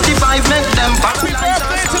 Dance 35 make them back. Happy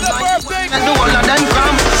birthday to the birthday. And do all of them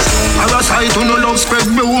cram. Parasite who no love spread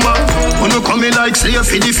rumor. Who no coming like slave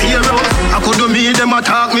for the pharaoh. I could do me them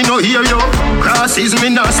attack me no hear you. Crosses me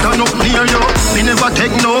not stand up near you. Me never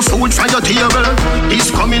take no food from your table. This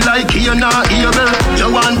coming like here now Abel. You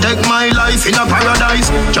want take my life in a paradise.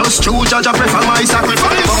 Just true judge I prefer my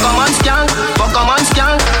sacrifice. Pokemon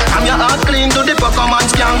skank. I'm your heart clean to the Pokemon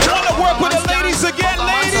skank. Wanna work with the ladies again,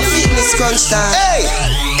 ladies? Fitness crunch time. Hey,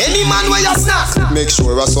 any man where you snack. Make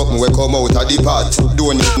sure a something will come out of the pot.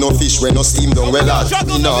 Don't need no fish when no steam down well hot.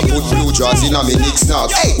 Me nah put blue jaws in a me Nick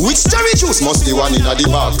snack. Hey, which cherry juice must be one in a the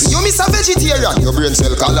box? You miss a vegetarian. Your brain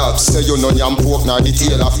cell collapse. Say you no yam pork nor the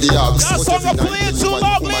tail of the ox. That song are playing too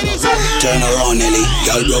loud, ladies. Turn around, Nelly.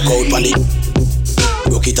 Y'all broke out on it.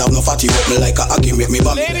 Broke it up, no fatty up me like a hockey, make me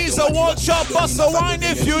back. Ladies, a one shot bust a wine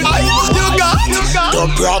if you like. You got the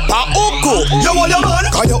proper uku. You want your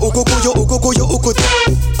man? Cause your uku.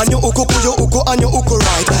 And your uku, and your uku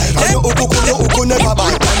right. And your uku never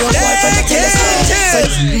bite. And your boyfriend kill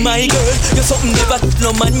us. My girl, you're something never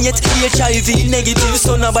no man yet. HIV negative,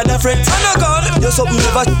 son of a friend. And a girl, you're something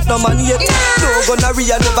never no man yet. No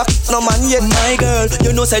gonorrhea never no man yet. My girl,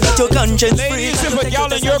 you know say that your conscience free. Ladies, if a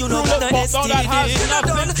gal in your crew look down that has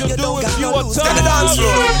nothing to do with you at all. the dance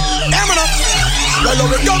floor. Well,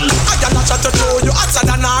 we go. I cannot try to show you hotter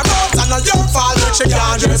than our boat. And your fault, she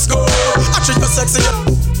can't just go. I treat you sexy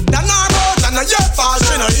than our boat. And your fault,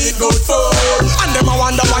 she no eat good food. And them I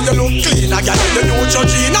wonder why you look clean. I got you new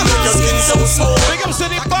Georgina, make your skin so smooth. Big up to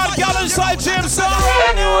the bad gal inside James.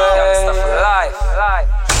 Anyway, life.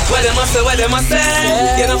 What them a say?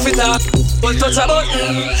 You don't fit up. Well, touch a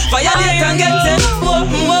button, violate and get them.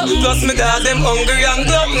 Plus me got them hungry and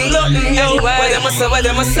glutton. Anyway, what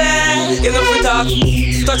them a say? You know we talk.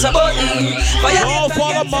 Touch a button, violate. All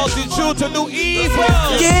for the multitude to do evil.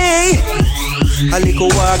 Yeah. A little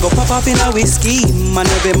war go pop up in a whiskey. Man,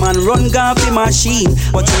 every man run gun for machine.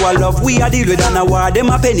 What you all love, we are deal with an award. Them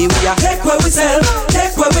a penny, we are take where we sell,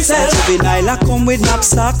 take where we sell. Juvenile a come with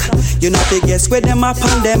knapsack. You know to guess where them up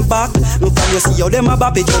on them back. Look from you see how them a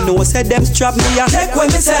bop it. You know said them strap me a take where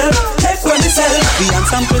we sell, take where we sell. We and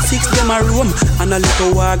sample 6 them a room. And a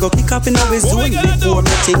little war go kick up in a zone. Before me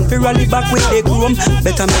think we rally back with the groom.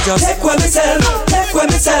 Better me just take where we sell, take where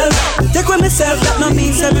we sell, take where we sell. That no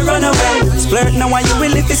means that me run away. Splurt now why you will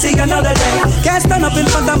live to see another day. Can't stand up in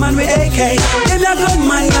front of man with AK. Them a good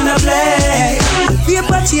man gonna play.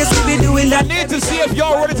 Paper chase we be doing that. I need to see if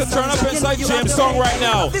y'all ready to turn up inside James' song right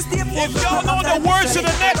now. If y'all know the words to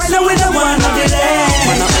the next song. We don't want to delay.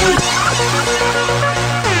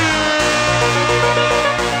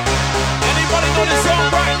 Anybody know the song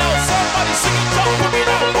right now? Somebody sing it, jump for me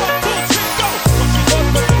now. 1, 2, 3, go.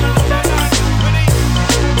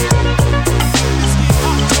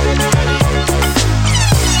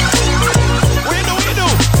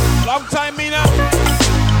 Long time me now.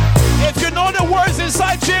 If you know the words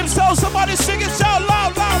inside James, tell somebody sing it out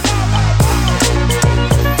loud, loud, loud, loud.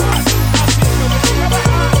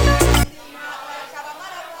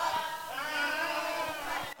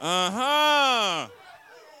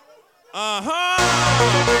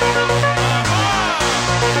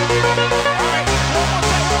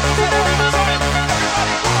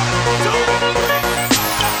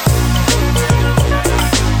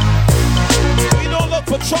 We don't look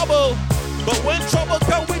for trouble, but when trouble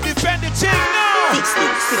comes, we defend the team now.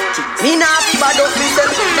 Me nah be bad up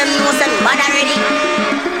myself. Them know say mad already.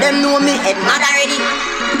 Them know me head mad already.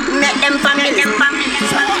 Make them family.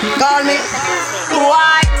 Call me.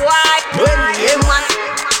 Why? When we aim one,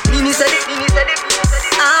 Mini said it.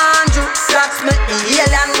 Andrew, that's me.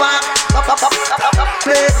 Alien walk.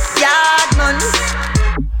 Play yard man.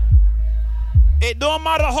 It don't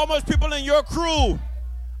matter how much people in your crew.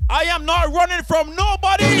 I am not running from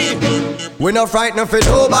nobody. We not frightened for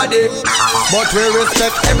nobody, but we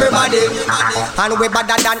respect everybody, and we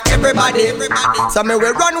better than everybody. So me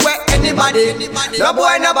we run where anybody. No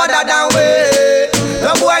boy no better than we.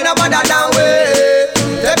 No boy no better than we.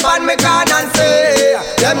 Step on me can and say,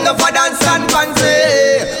 them no for dance and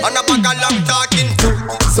fancy. On a bag of long talking. Do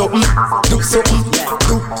something. Do something.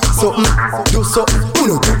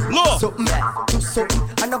 Uno do something.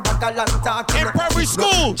 On a bag of long talking. In primary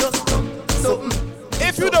school,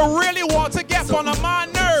 if you don't really want to get on a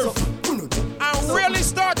man nerve and really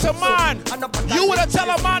start to man, you would have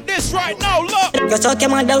tell a man this right now. Look. You talk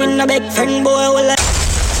your mother with a big friend boy.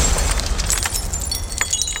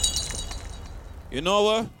 You know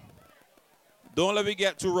what? Don't let me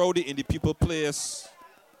get too rowdy in the people place.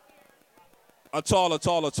 At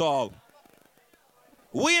all.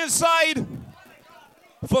 We inside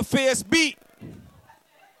for face beat.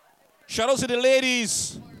 Shout out to the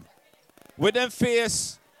ladies with them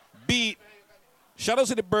face beat. Shout out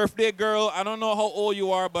to the birthday girl. I don't know how old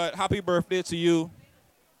you are, but happy birthday to you.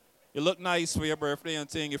 You look nice for your birthday and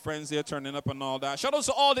thing. Your friends there turning up and all that. Shout out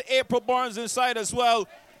to all the April Barnes inside as well.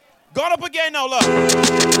 Got up again now, look.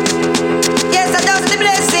 Yes, I does the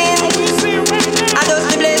blessing. I does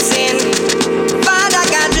the blessing. Father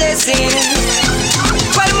God blessing.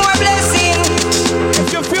 One more blessing. If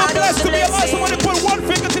you feel blessed to be alive, somebody put one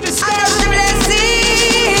finger to the sky. I does the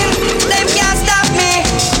blessing. Them can't stop me.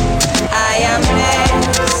 I am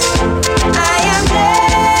blessed. I am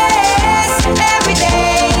blessed every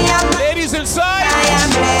day. Ladies inside. I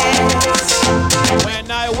am blessed. When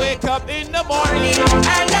I wake up in the morning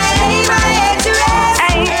and I lay my head to rest.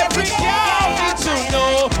 Every girl needs to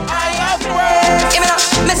know I love words. Give me up,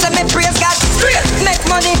 me say me praise God. Make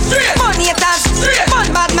money, money haters,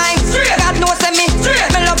 fun bad mind. God knows me,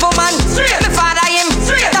 me love woman. Me father him,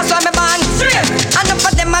 that's why me born. And enough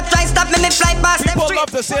of them a try stop me fly past them. People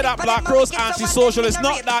love to say that Black Rose anti-social. It's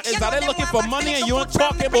not that. It's that they're looking for money and you ain't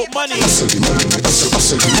talking about money. You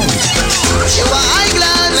are high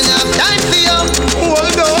class, me not have time for you.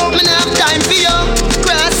 Hold up, me not have time for you.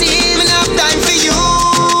 Crosses, me not have time for you.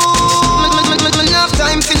 Me not have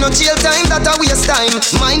time for no jail time, that a waste time.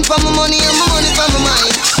 Mine for my money and my money for my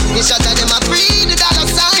mind. The shot of them a free the dollar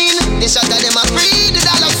sign. The shot of them a free the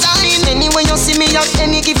dollar sign. Anyway you see me at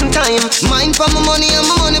any given time. Mine for my money and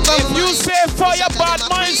my money for my mind. If you say fire, bad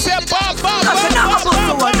mind, say bad. Them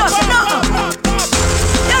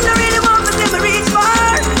don't really want me to see me reach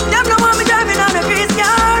far. Them don't want me driving on a face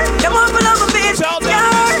car. Them want me love a face car.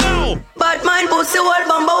 Bad mind pussy, old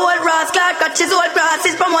bumble, old rascal.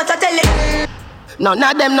 what I tell you. None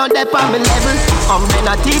of them not there on my level.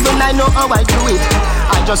 Not even I know how I do it.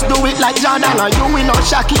 I just do it like Jordan or you, we know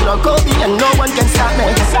Shaquille or Kobe, and no one can stop me.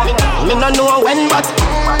 Me no know when, but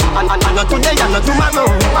and not today and not tomorrow.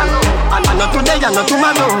 And not today and not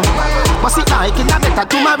tomorrow. But see, I can have better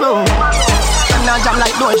tomorrow. And now jam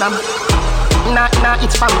like door jam. Nah,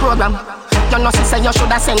 it's fan program. You know, say you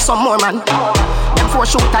shoulda send some more man. Them 4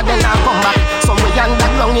 shooter then I come back. Somewhere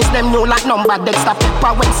underground is them new like number. Dexter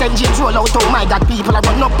Pepper when St. James roll out. Oh my God, people are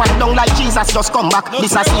run up and down like Jesus just come back.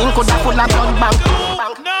 This a scene coulda full of blood bank.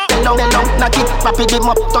 They long, knock it, rapid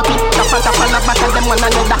him up, touch it. The front up and the back of them one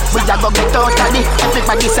another. We a go get out of it.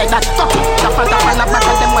 Everybody say that, touch it. The front up and the back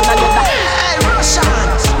of them one another. Hey,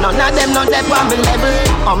 Russians. None of them not there on my level.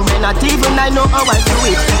 Not even I know how I do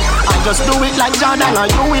it. I just do it like Jordan or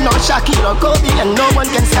you, we know Shaquille or Kobe, and no one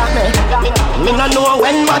can stop me. Me no know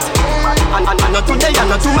when, but and not today and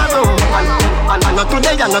not tomorrow. And not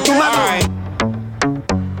today and not tomorrow.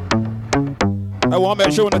 I want to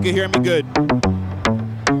make sure you can hear me good.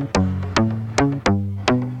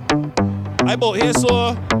 I both here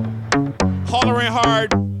so hollering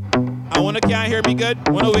hard. I want to can't hear me good.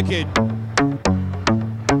 Wanna wicked.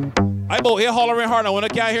 I both here hollering hard. I want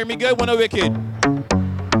to can't hear me good. Wanna wicked.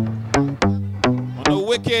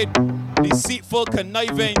 Wicked, deceitful,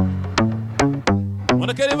 conniving.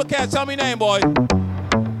 Wanna can't tell me name, boy.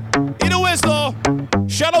 Either way, though,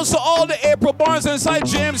 shout outs to all the April Barnes inside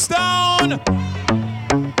Jamestown.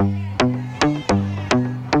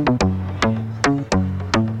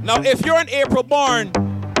 Now, if you're an April Barn,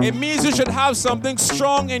 it means you should have something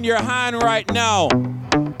strong in your hand right now.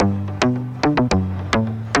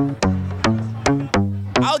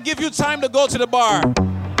 I'll give you time to go to the bar.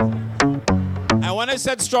 And when I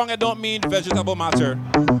said strong, I don't mean vegetable matter.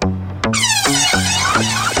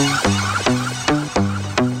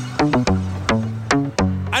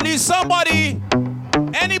 I need somebody,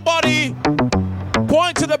 anybody,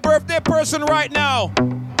 point to the birthday person right now.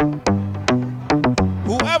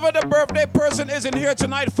 Whoever the birthday person is in here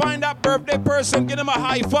tonight, find that birthday person, give them a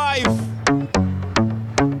high five.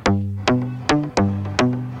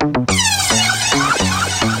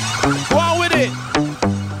 Go on with it.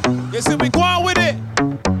 You see, we go on with it.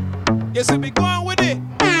 You see, we go on with it.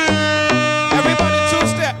 Everybody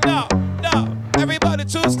 2-step now, now. Everybody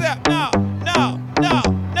 2-step now, now, now,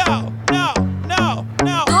 now, now, now,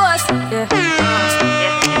 now. Ghost, yeah.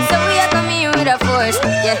 So we are coming with a force,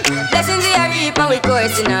 yeah. Blessings we are reaping, we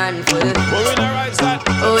coursing on full. Oh, we not rise that.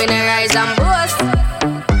 Oh, we not rise and boast.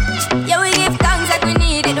 Yeah, we give thanks like we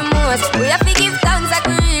need it the most. We have to give thanks like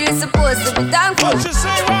we really supposed to be thankful. What you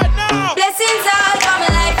say right now? Blessings all for my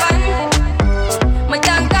life and my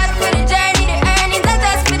thank God for the journey, the earnings, not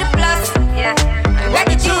just for the plus. Yeah, and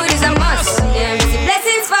gratitude is a must. Yeah,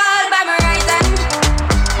 blessings fall by my right hand,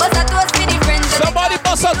 but I toast for the friends. Somebody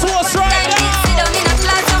bust a toast right now. Sit down in a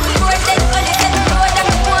class on the board, then only set the road and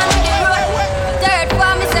go on with the road. Third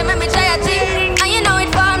form, me say me try a thing, and you know it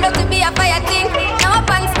formed up to be a fire thing. Now up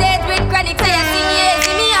on stage with chronic fire thing, yeah.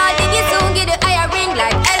 See me all diggy soon, get the higher ring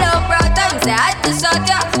like hello, brother. Me say I had to shut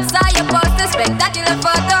ya, saw your poster, spectacular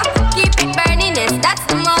photo. Keep it burning, yes, that's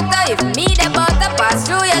the motto. If me the butter pass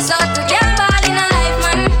through your soul to jam all in a life,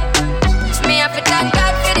 man. Me have to thank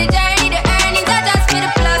God for the journey, the earnings, not just for the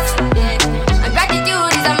plus. Yeah, and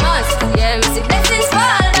gratitude is a must. Yeah, me see blessings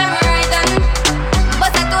fall by my right hand,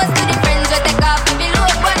 but I toast to the friends we take off the below.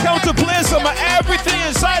 Come to play some of everything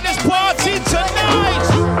inside this party tonight.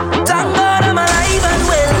 Thank God I'm alive and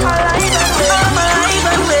well. I'm alive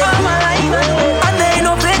and well. And they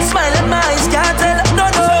no fake smile at my eyes can't tell. No,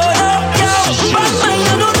 no, no, yo. But I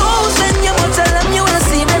don't know, send you but tell them you will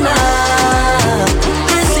see me now.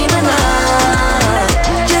 You see me now.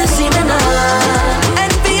 You see me now.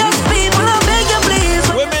 Envious people, I beg you please.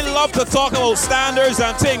 Women love to talk about standards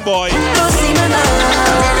and ting, boy. Don't see me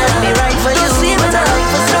now. Be right for you. See me now.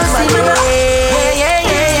 Don't see me now. Yeah.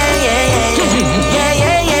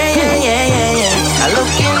 I'm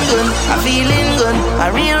looking good. I'm feeling good.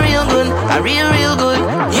 I'm real good. I'm real good.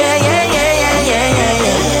 Yeah.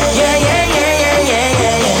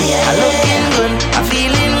 I'm looking good. I'm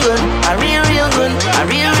feeling good. I'm real good. I'm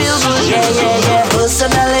real good. Yeah.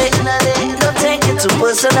 Personally, don't take it too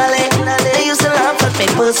personally. They used to laugh at me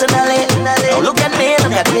personally. Now look at me.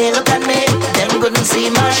 Them couldn't see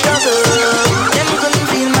my struggle. Them couldn't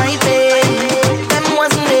feel my pain. Them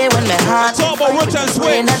wasn't there when my heart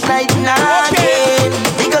went at night again.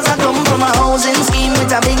 Because I come from a housing scheme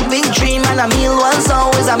with a big dream, and a meal was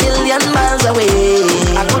always a million miles away.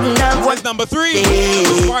 I couldn't have what number 3.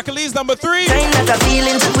 Sparkly's number 3. Ain't not a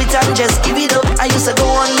feeling to quit and just give it up. I used to go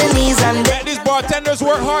on the knees and let these bartenders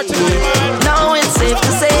work hard tonight, man. Now it's safe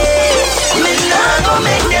to say, me not go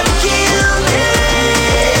make them kill me.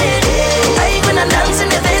 I even a dance in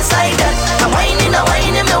the face like that. I'm whining my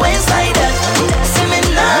waist like that. See me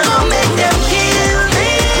not go make them kill me.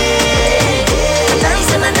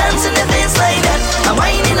 Dance in the face like that. I'm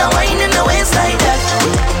whining my waist like that.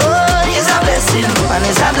 Oh, it's a blessing, and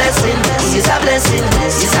it's a blessing. It's a blessing,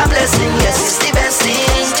 it's a blessing. Yes, it's the best thing.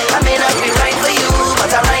 I may not be right for you, but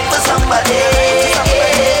I'm right for somebody.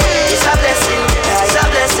 It's a blessing, it's a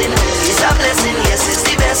blessing, it's a blessing. Yes, it's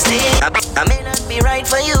the best thing. I may not be right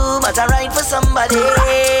for you, but I'm right for somebody.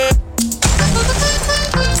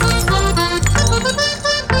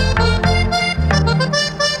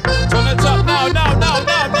 Turn it up now.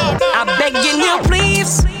 I'm begging you,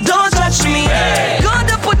 please, don't touch me.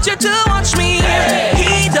 Gonna put you to watch me.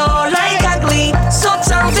 He don't like ugly, so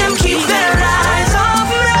tell them keep their eyes off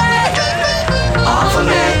me. Off of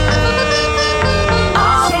me.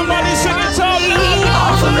 Somebody sing it out now.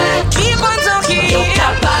 Off of me. Keep on talking. You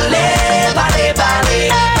got ballet, ballet, ballet,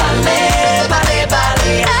 ballet, ballet, ballet,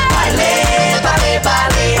 ballet, ballet,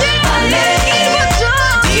 ballet, ballet.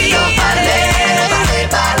 You ballet, ballet,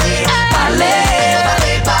 ballet, ballet,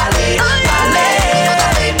 ballet, ballet,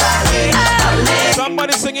 ballet, ballet.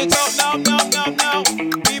 Somebody sing it out now.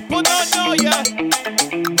 People don't know ya,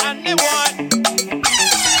 and they want.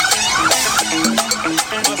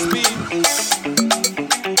 Must be.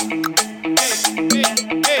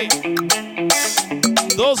 Hey.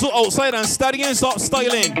 Those who outside and studying, stop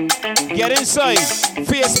styling. Get inside.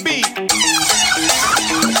 Face beat.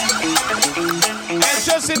 And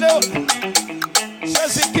just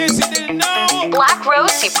in case you didn't know, Black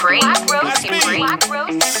Rose Supreme. That's me.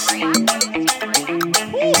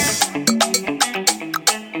 Woo.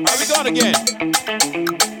 Are we going again?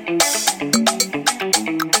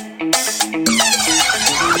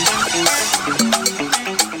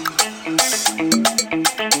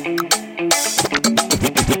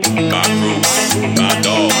 Bad rules, bad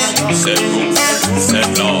dogs, set rules, set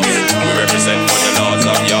laws. We represent for the laws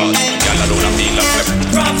of yours. Y'all alone, I feel like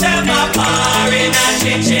from Temba Bar in a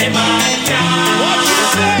Chichimania. What you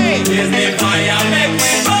say? Is the fire make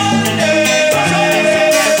me burn?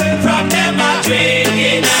 From Temba drink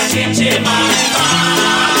in a Chichimania.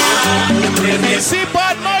 See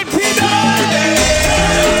bad mind people.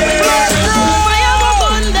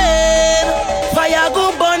 Fire go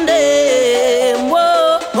burn them.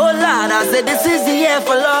 Whoa, oh Lord, I said this is the year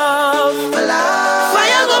for love.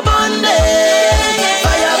 Fire go burn them.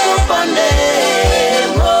 Fire go burn them.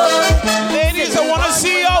 Whoa. Ladies, I wanna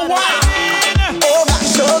see your whining. Oh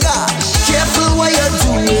gosh, careful what you're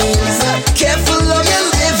doing. Careful how you're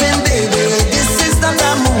living, baby. This is not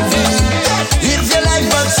a movie. Live your life,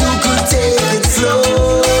 but you could take it slow.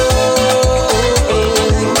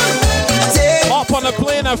 Hop on a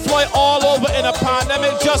plane and fly all over in a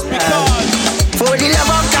pandemic just because. For the love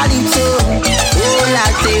of Calypso, oh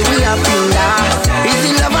latte, we are funda. It's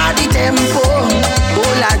the love of the tempo,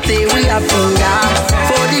 oh latte, we are funda.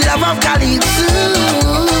 For the love of Calypso,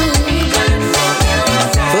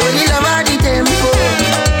 for the love of the tempo.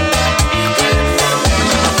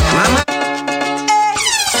 Mama,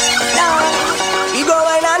 you go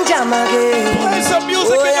wine and jam again. Play some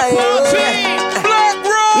music in the party. Black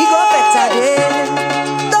Rose. We go better again.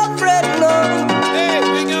 Don't fret no.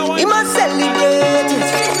 We must celebrate it.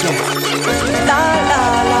 La la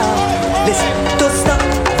la. Listen, don't stop.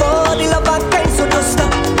 For the love of Christ, so don't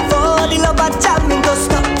stop. For the love of jamming, don't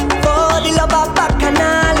stop. For the love of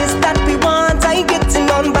bacchanal is that we want. I getting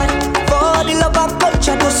on by. For the love of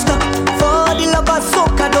culture, don't stop. For the love of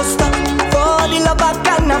soca, don't stop. For the love of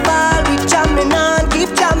carnival, we jamming on,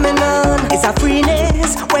 keep jamming on. It's a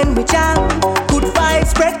freeness when we jam. Good vibes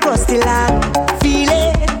spread across the land. Feel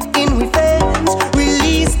it in we veins.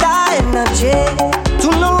 Release the energy to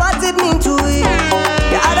know what it means to it.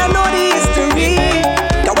 Yeah, I don't know the history.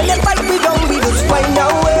 Yeah, when they fight we don't, we just find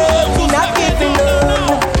our way. We not giving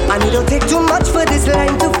up. And it don't take too much for this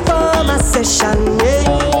line to form a session.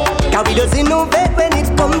 Yeah, yeah, we just innovate when it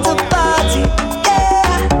comes to party.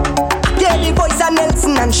 Yeah, the voice of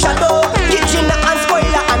Nelson and Shadow, Kitchener and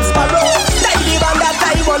Spoiler and Sparrow. Tell the band that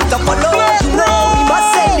I want to follow. You know we must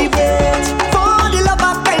celebrate.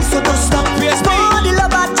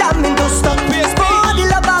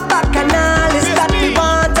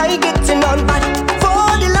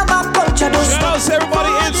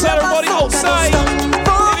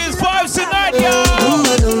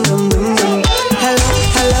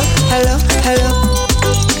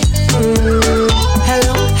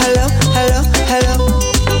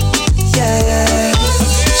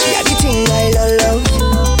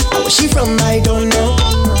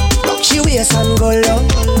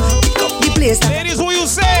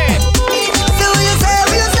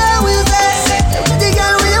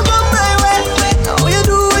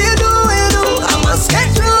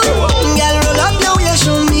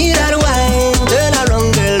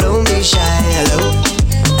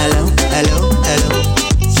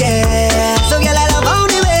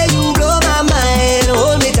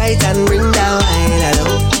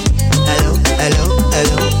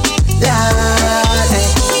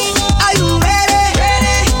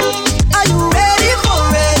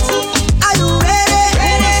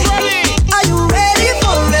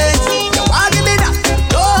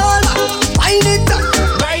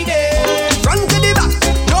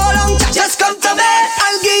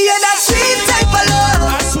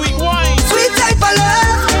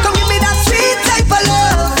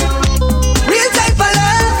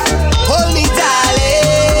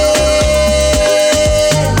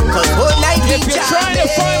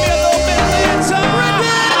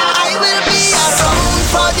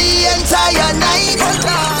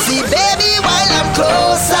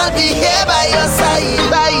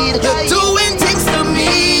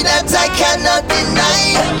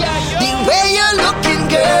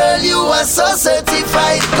 so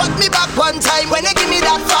certified. Cut me back one time when you give me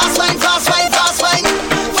that fast wine, fast wine, fast wine,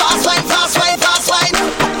 fast wine, fast wine, fast wine.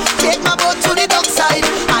 Take my boat to the dockside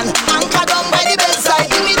and anchor down by the bedside.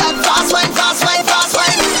 Give me that fast wine, fast wine, fast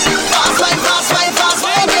wine, fast wine, fast wine, fast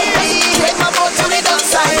wine. Take my boat to the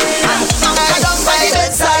dockside and anchor down by the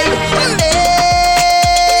bedside.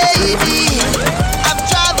 Baby, I've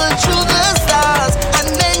traveled through the stars and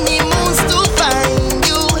many moons to find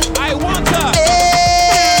you. I want her.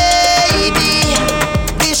 Baby,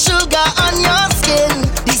 the sugar on your skin,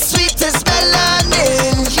 the sweetest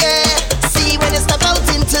melanin, yeah. See when you step out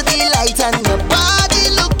into the light and your body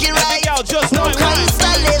looking right. No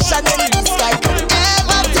constellation in the sky could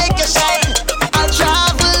ever take a shine. I'll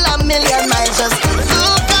travel a million miles just to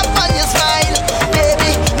look up on your smile.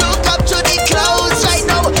 Baby, look up to the clouds right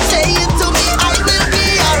now. Say it to me, I will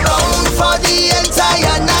be around for the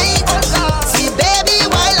entire night. See, baby,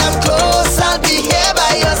 while I'm close, I'll be here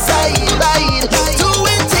by your side.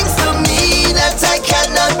 Doing things to me that I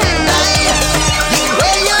cannot deny. The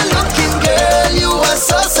way you're looking, girl, you are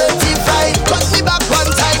so certified. Cut me back one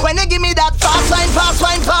time when you give me that fast wine, fast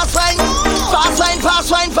wine, fast wine, fast wine,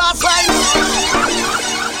 fast wine, fast wine.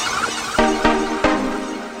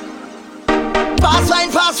 Fast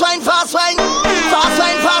wine, fast wine, fast wine, fast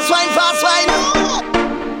wine, fast wine, fast wine.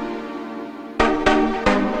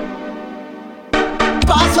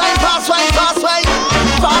 Fast wine, fast wine, fast wine,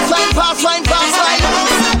 fast wine, fast wine, fast wine.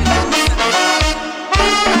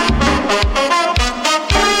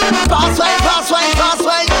 Fast wine, fast wine, fast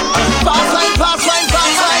wine, fast wine, fast wine,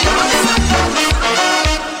 fast wine.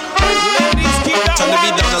 Turn the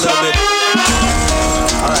beat down a little bit.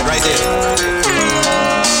 Alright, right there.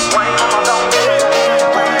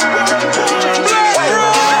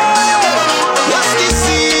 What's this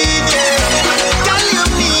scene, yeah? Girl, you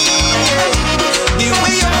mean, yeah? The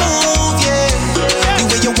way you move, yeah. The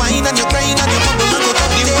way you whine and you grind and you bubble and go down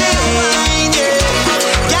the line, yeah.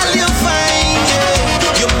 Girl, you fine,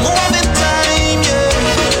 yeah. You move in time, yeah.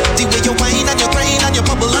 The way you whine and you grind and you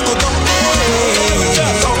bubble and go down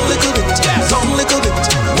there. Down little bit, down little bit,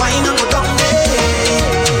 whine and go down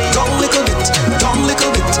there. Down little bit,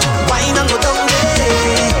 whine and go down there.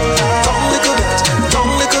 Down little bit,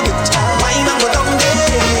 whine and go down there.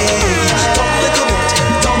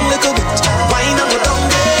 Down little bit, whine and go down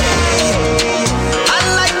there. I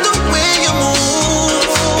like the way you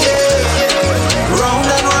move, yeah. Round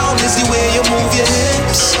and round is the way you move your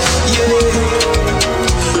hips, yeah.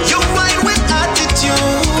 You whine with attitude.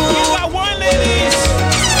 You got one, ladies.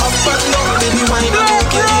 Up and down, baby, whine and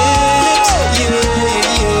move your hips, yeah,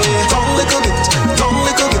 yeah. Down little bit,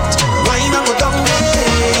 whine and go down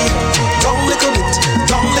there. Down little bit,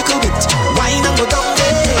 whine and go down there.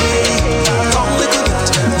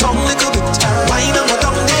 Down little bit, whine and go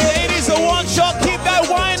down there. Ladies, a one shot, keep that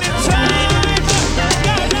wine in time.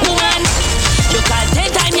 Woman, you called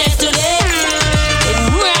 10 times yesterday, and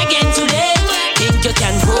more again today. Think you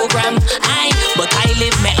can program, but I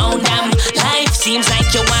live my own damn life. Seems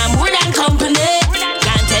like you want more than company.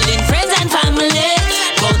 Can't tell in friends and family.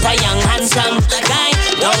 Both a young handsome guy.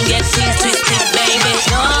 Don't get things twisted, baby.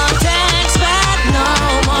 No text back, no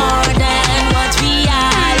more than what we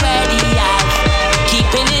already have.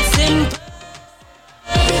 Keeping it simple.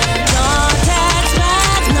 No text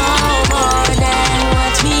back, no more than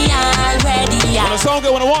what we already When have. the song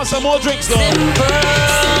good, when I want some more drinks though. Simple,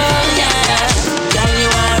 yeah. Girl, you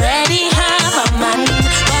already have a man,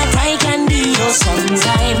 but I can be yours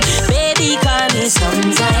sometime. Baby, call me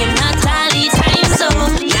sometime, not all the time. So,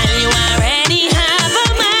 girl, you already have a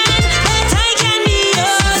man, but I can be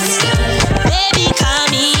yours. Baby, call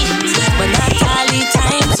me, but not all the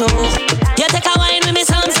time. So, you take a wine with me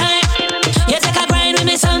sometime. You take a grind with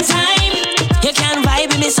me sometime. You can vibe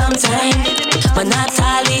with me sometime, but not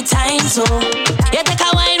all the time. So, you take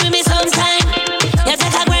a wine with me sometime. You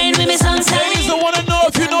take a grind with me sometime. Ladies, I want to know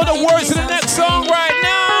if you know the words to the next song right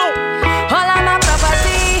now. All of my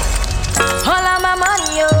property, all of my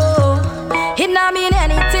money, oh. It not mean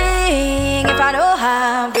anything if I don't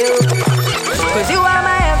have you. Cause you are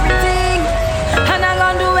my everything, and I'm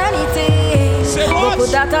gonna do anything. Go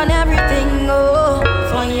put that on everything, oh,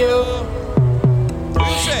 for you.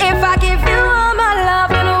 If I give you all my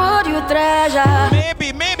love, you know, would you treasure?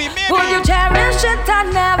 Maybe. Would you cherish it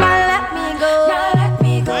and never let me go?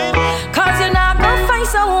 Cause you're not gonna find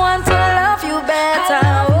someone to love you better.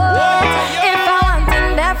 Oh, if I want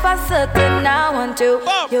to there for certain, I want to.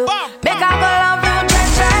 You make I go love you,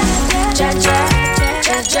 cha-cha.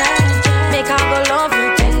 Make I go love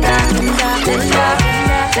you, tender.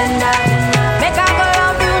 Make I go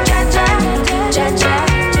love you, cha-cha.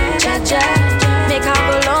 Make I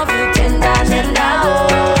go love you, tender.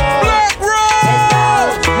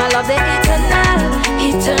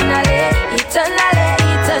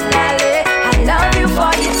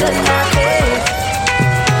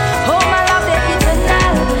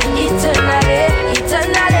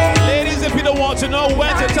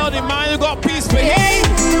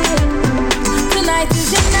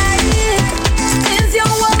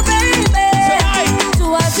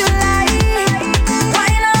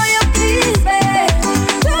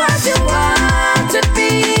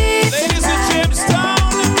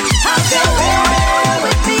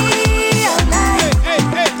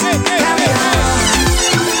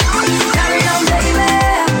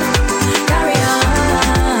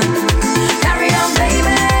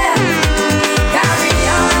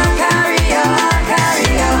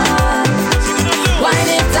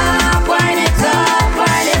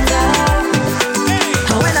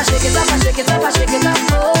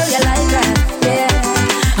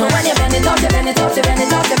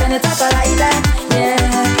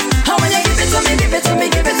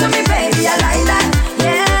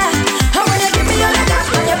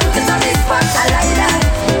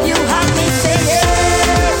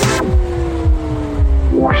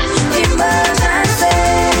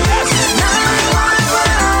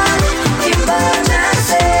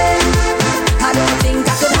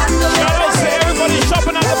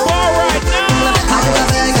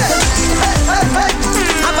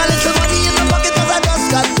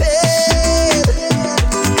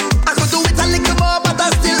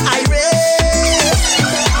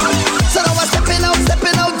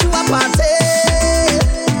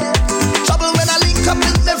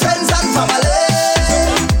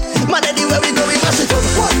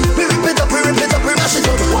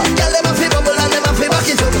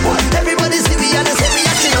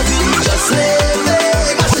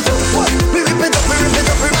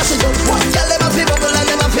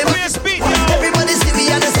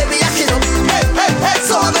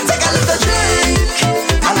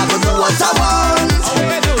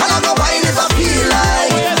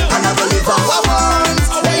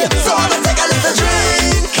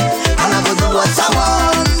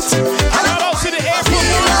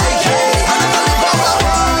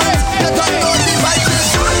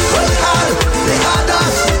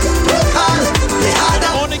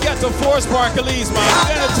 Barclays, man.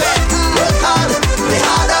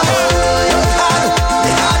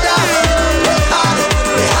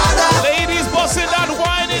 Ladies busting that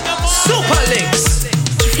wine in the morning. Super Links.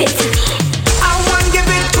 I want give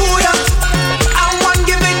it to ya. I want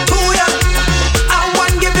give it to ya. I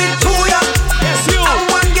want give it to ya. Yes, you. I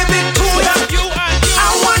want give it to ya. You and you.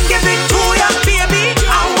 I want give it to ya, baby.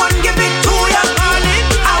 I want give it to ya, darling.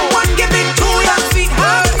 I want give it to ya,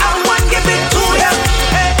 sweetheart. I want give it to ya.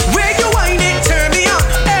 Hey, where you whine it, turn me on.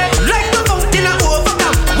 Hey, like the fountain I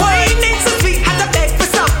overcome. Wine it so sweet, had to beg for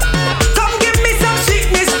some. Come give me some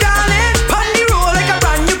sweetness, darling. Pon the roll like a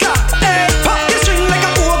brand new car. Hey, pop the string like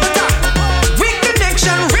a overtop. Weak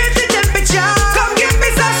connection, raise the temperature. Come give me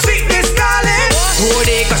some sweetness, darling. Oh,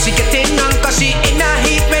 they cause she getting on, cause she in a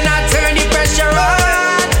heat when I turn the pressure on.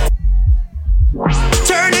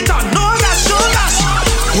 Turn it on, no gosh, no gosh.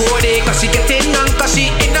 Oh, they cause she getting on, cause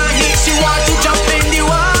she in a heat. She want to jump in the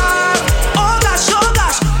wall. Oh gosh,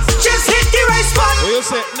 just hit the right spot. What you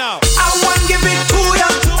say now? I want give it to ya.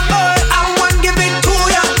 I want give it to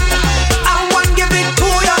ya. I want give it to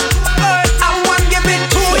ya. I want give it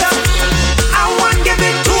to ya. I want give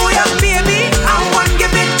it to ya, baby. I want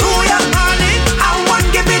give it to ya, honey. I want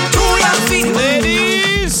give it to ya, sweet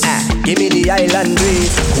ladies. Give me the island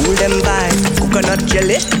breeze, cool them vibes, coconut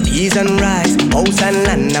jelly, peas and rice, house and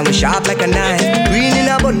land, and we sharp like a knife. Green in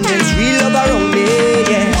abundance, real love around me,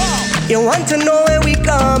 yeah. You want to know where we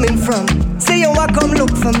coming from? Say you want come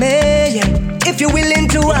look for me, yeah. If you're willing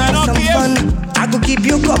to have some fun, I could keep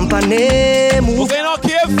you company. Move,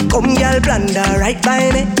 come girl, blunder right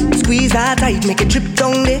by me. Squeeze her tight, make it trip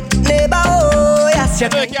down the neighbor. Oh yes, you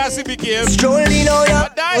strolling on your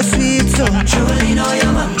oh, sweet so. Strolling on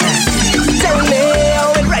your mama. Tell me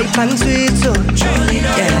how it ripe and sweet so.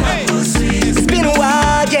 Yeah. It's been a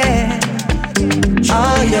while, yeah.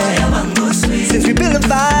 Oh yeah. Since we built a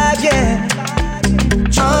vibe, yeah.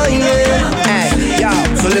 Oh yeah. Hey, yo,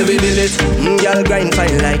 so let me build it. Y'all grind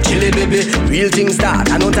fine like chili, baby. Real things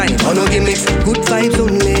start, I no time for no gimmicks. Good vibes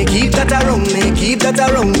only, keep that around me, keep that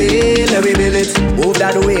around me. Let me build it. Move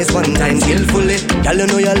that waist one time skillfully. Y'all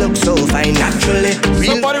know you look so fine naturally.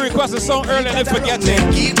 Somebody request a song early and they forget it.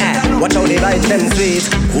 Watch how they vibes them sweet,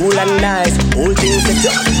 cool and nice. Whole thing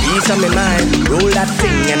set up, peace on my mind. Roll that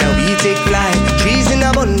thing and now we take flight. Trees in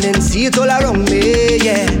abundance, see it all around me,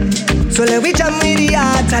 yeah. So let we jam with the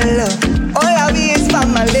heart and love. All I be is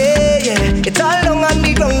family, yeah. It's all long on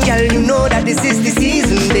the ground, girl. You know that this is the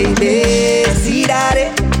season, baby. See that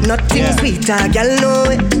it? Nothing sweeter, girl, know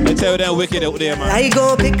it. I tell you that wicked out there, man. I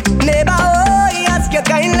go pick neighbor, oh, he ask you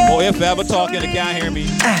kindly. Oh, if you ever talking, they can't hear me.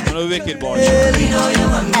 I'm a wicked boy. Tell me how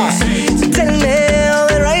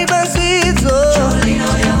it ripe and sweet, so.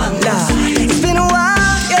 It's been a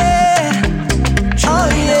while, yeah. Oh,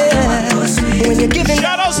 yeah. When you're giving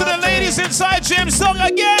shout out to the ladies inside Jim Song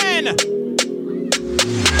again.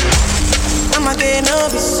 I'm again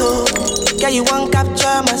up so. Yeah, you won't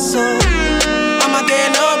capture my soul. I'm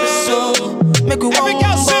again up so. Make you every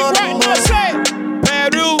girl sing right now, say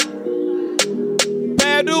Peru,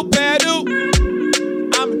 Peru, Peru.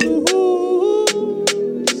 I'm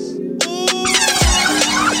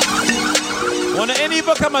wanna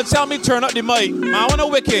anybody come and tell me turn up the mic? I wanna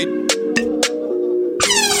wicked.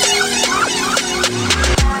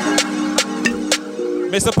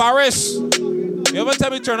 Mr. Paris, you ever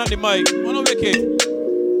tell me turn up the mic? I wanna wicked.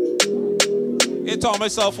 You talk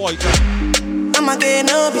myself for you. I'm again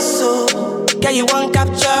up so. Yeah, you won't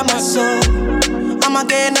capture my soul. I'm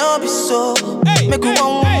again up so. Make you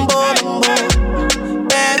one more.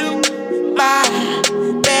 Better, bye.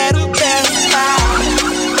 Better, bye.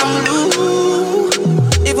 I'm loose.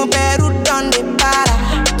 Even better done the para.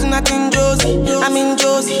 Tonight in Josie, I'm in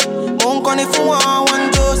Josie. Won't call if you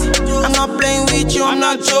want Josie. I'm not playing with you, I'm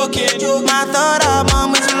not joking. My thought of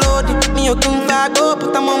mom is loaded. Me, you can back up,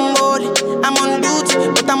 but I'm on board. I'm on duty,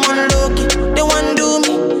 but I'm on low-key. They want do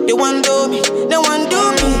me, they want do me. They want do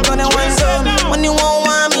me, but they want do me. When you won't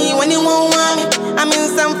want me, when you won't want me. I'm in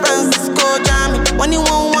San Francisco, Jamie. When you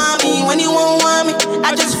won't want me, when you won't want me.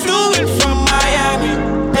 I just flew in from Miami.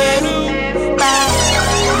 Peru, bye.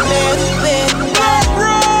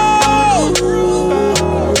 Peru,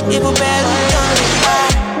 even better done it,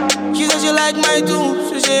 bye. She said she like my tunes.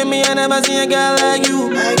 She said me, I never seen a girl like you.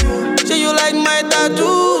 Say you like my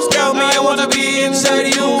tattoos. Tell me I wanna be inside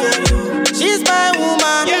you. She's my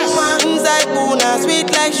woman, inside Puna, sweet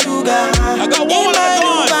like sugar. I got one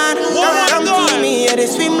come to me, yeah, they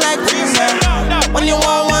swim like tuna. When you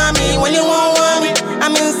want me, when you want me,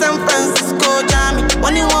 I'm in San Francisco, Jamie.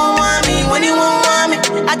 When you want me, when you want me,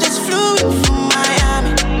 I just flew in from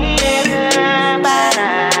Miami. Bye,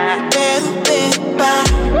 bye, bye, bye.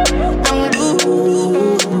 I'm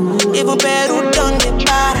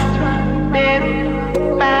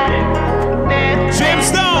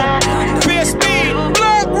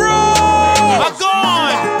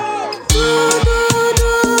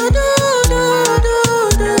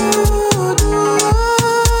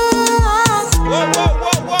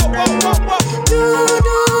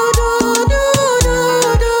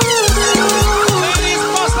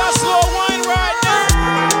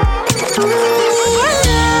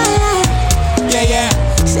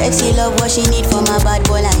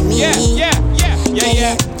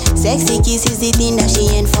Yeah. Sexy kiss is the thing that she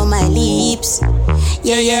ain't for my lips.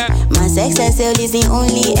 Yeah. My sex herself is the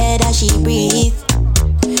only air that she breathes.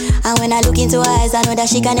 And when I look into her eyes, I know that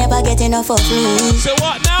she can never get enough of me. So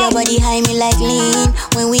what now? Your body high me like lean.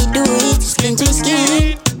 When we do it, skin to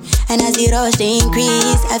skin. And as the rush they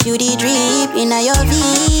increase, I feel the drip in your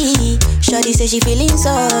V. Shorty say she feeling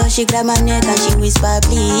so. She grab my neck and she whisper,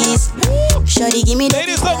 please. Shorty give me the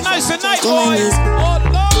ladies look nice tonight, boys.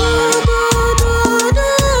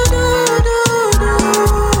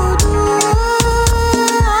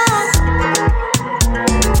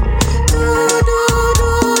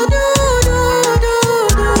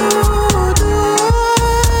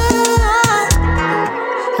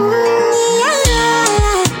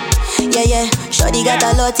 Shorty got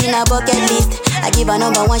a lot in her bucket list. I give her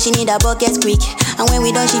number one, she need a bucket quick. And when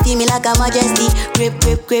we done, she feel me like a majesty. Grip.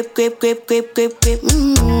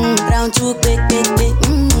 Round two, quick.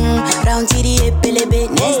 Round three, pelebe.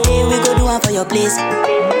 Next day we go do one for your place.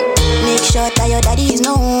 Make sure that your daddy is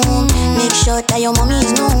known. Make sure that your mommy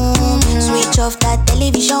is known. Switch off that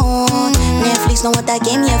television. Netflix know what I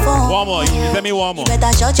came here for. One more, you tell me one more. You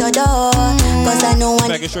better shut your door, cause I know one.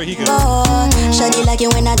 Making sure he good. Shawty like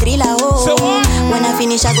it when I drill a hole. So what? When I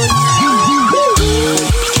finish I go.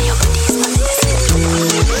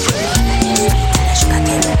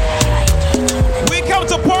 We come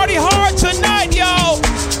to party hard tonight, yo.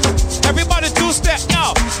 Everybody two-step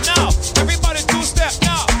now. Everybody two-step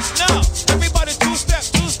now. Everybody two-step.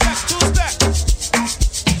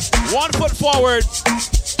 1 foot forward.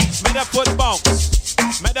 Make that foot bounce.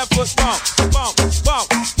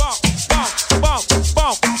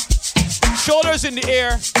 Bounce. Shoulders in the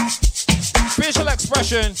air. Facial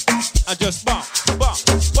expression. And just bounce.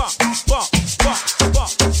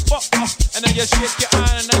 And then you shake your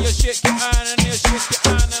hand, and then you shake your hand, and then you shake your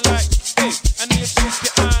hand, and like, hey. And then you shake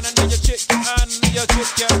your hand, and then you shake your hand, and then you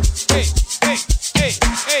shake your hey.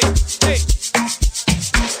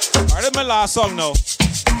 Alright, that's my last song now.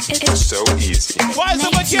 It's so easy. Why is it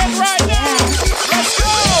again right now? Let's go!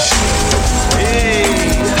 Hey,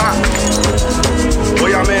 ha.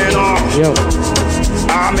 Boy, I'm in Yo.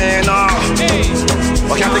 I'm in Hey.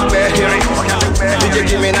 What can't think bear hearing? DJ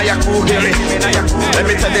give me now your cool hearing. Let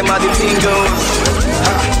me tell them how the thing goes.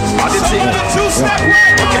 How the thing goes.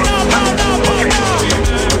 Okay.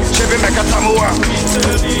 Chevy make a tamua.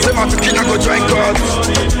 Say my pikina go join God.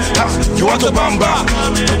 You want to bamba?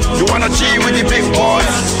 You wanna chill with the big boys?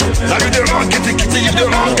 Now you the wrong, get it, you the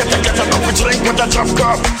wrong, get enough to drink with a drop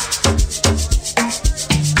cup.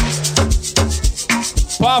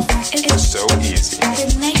 Puff. It's so easy.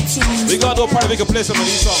 We gotta do a party, we can play some of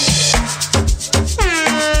these songs.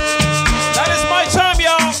 That is my time,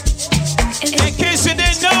 y'all. In case you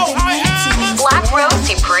didn't know, I am Black Rose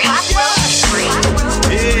Supreme.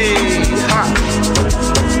 Hey, ha.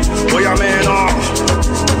 Boy, I'm in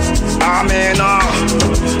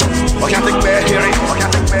What can't think bear hearing?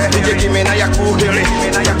 DJ give me now your cool hearing.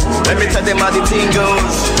 Let me tell them how the thing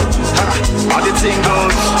goes. How the thing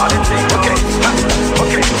goes.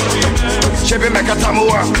 Okay. Chevy make a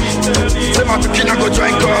tamua. Say my pikina go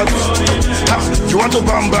join God. You want to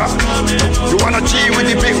bamba? You wanna chill with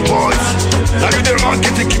the big boys? Now you the wrong,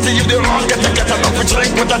 get it, you the wrong, get enough to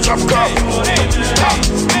drink with a drop cup.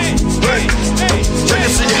 Hey, so you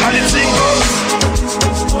see how the thing goes.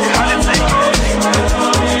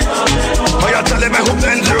 Oh, you tell them who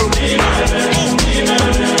bend you.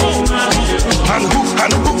 And who.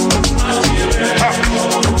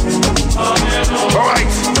 Alright,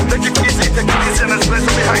 take it easy and let's play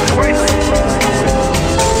some behind the white.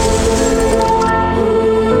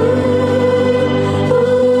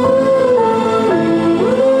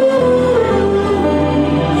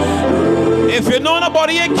 If you know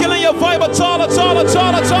nobody ain't killing your vibe at all.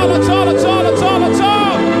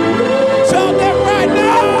 Tell them right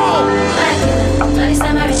now. Last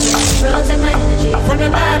time I reach you, protect my energy from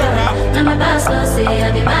your body. Now my boss will say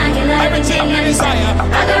I'll be buying everything you desire.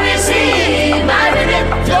 I can receive my rhythm,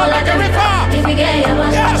 flow like a river. If you get your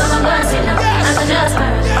bus, I'm a boss, you know. I can just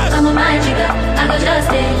burn, I'm a mind trigger. I can just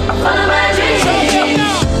stay, follow my dream.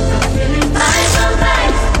 I'm so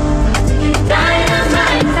nice,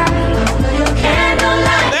 dynamite. You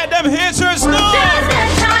candlelight. Let them haters know.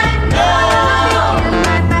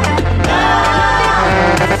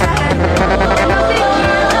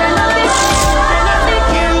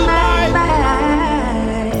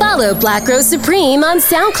 Follow Black Rose Supreme on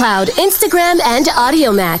SoundCloud, Instagram, and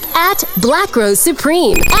AudioMac at Black Rose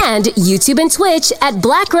Supreme, and YouTube and Twitch at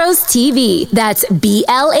Black Rose TV. That's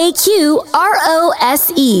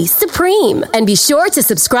BLAQROSE Supreme. And be sure to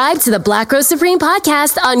subscribe to the Black Rose Supreme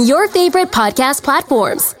podcast on your favorite podcast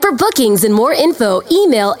platforms. For bookings and more info,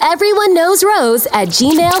 email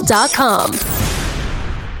everyoneknowsrose@gmail.com.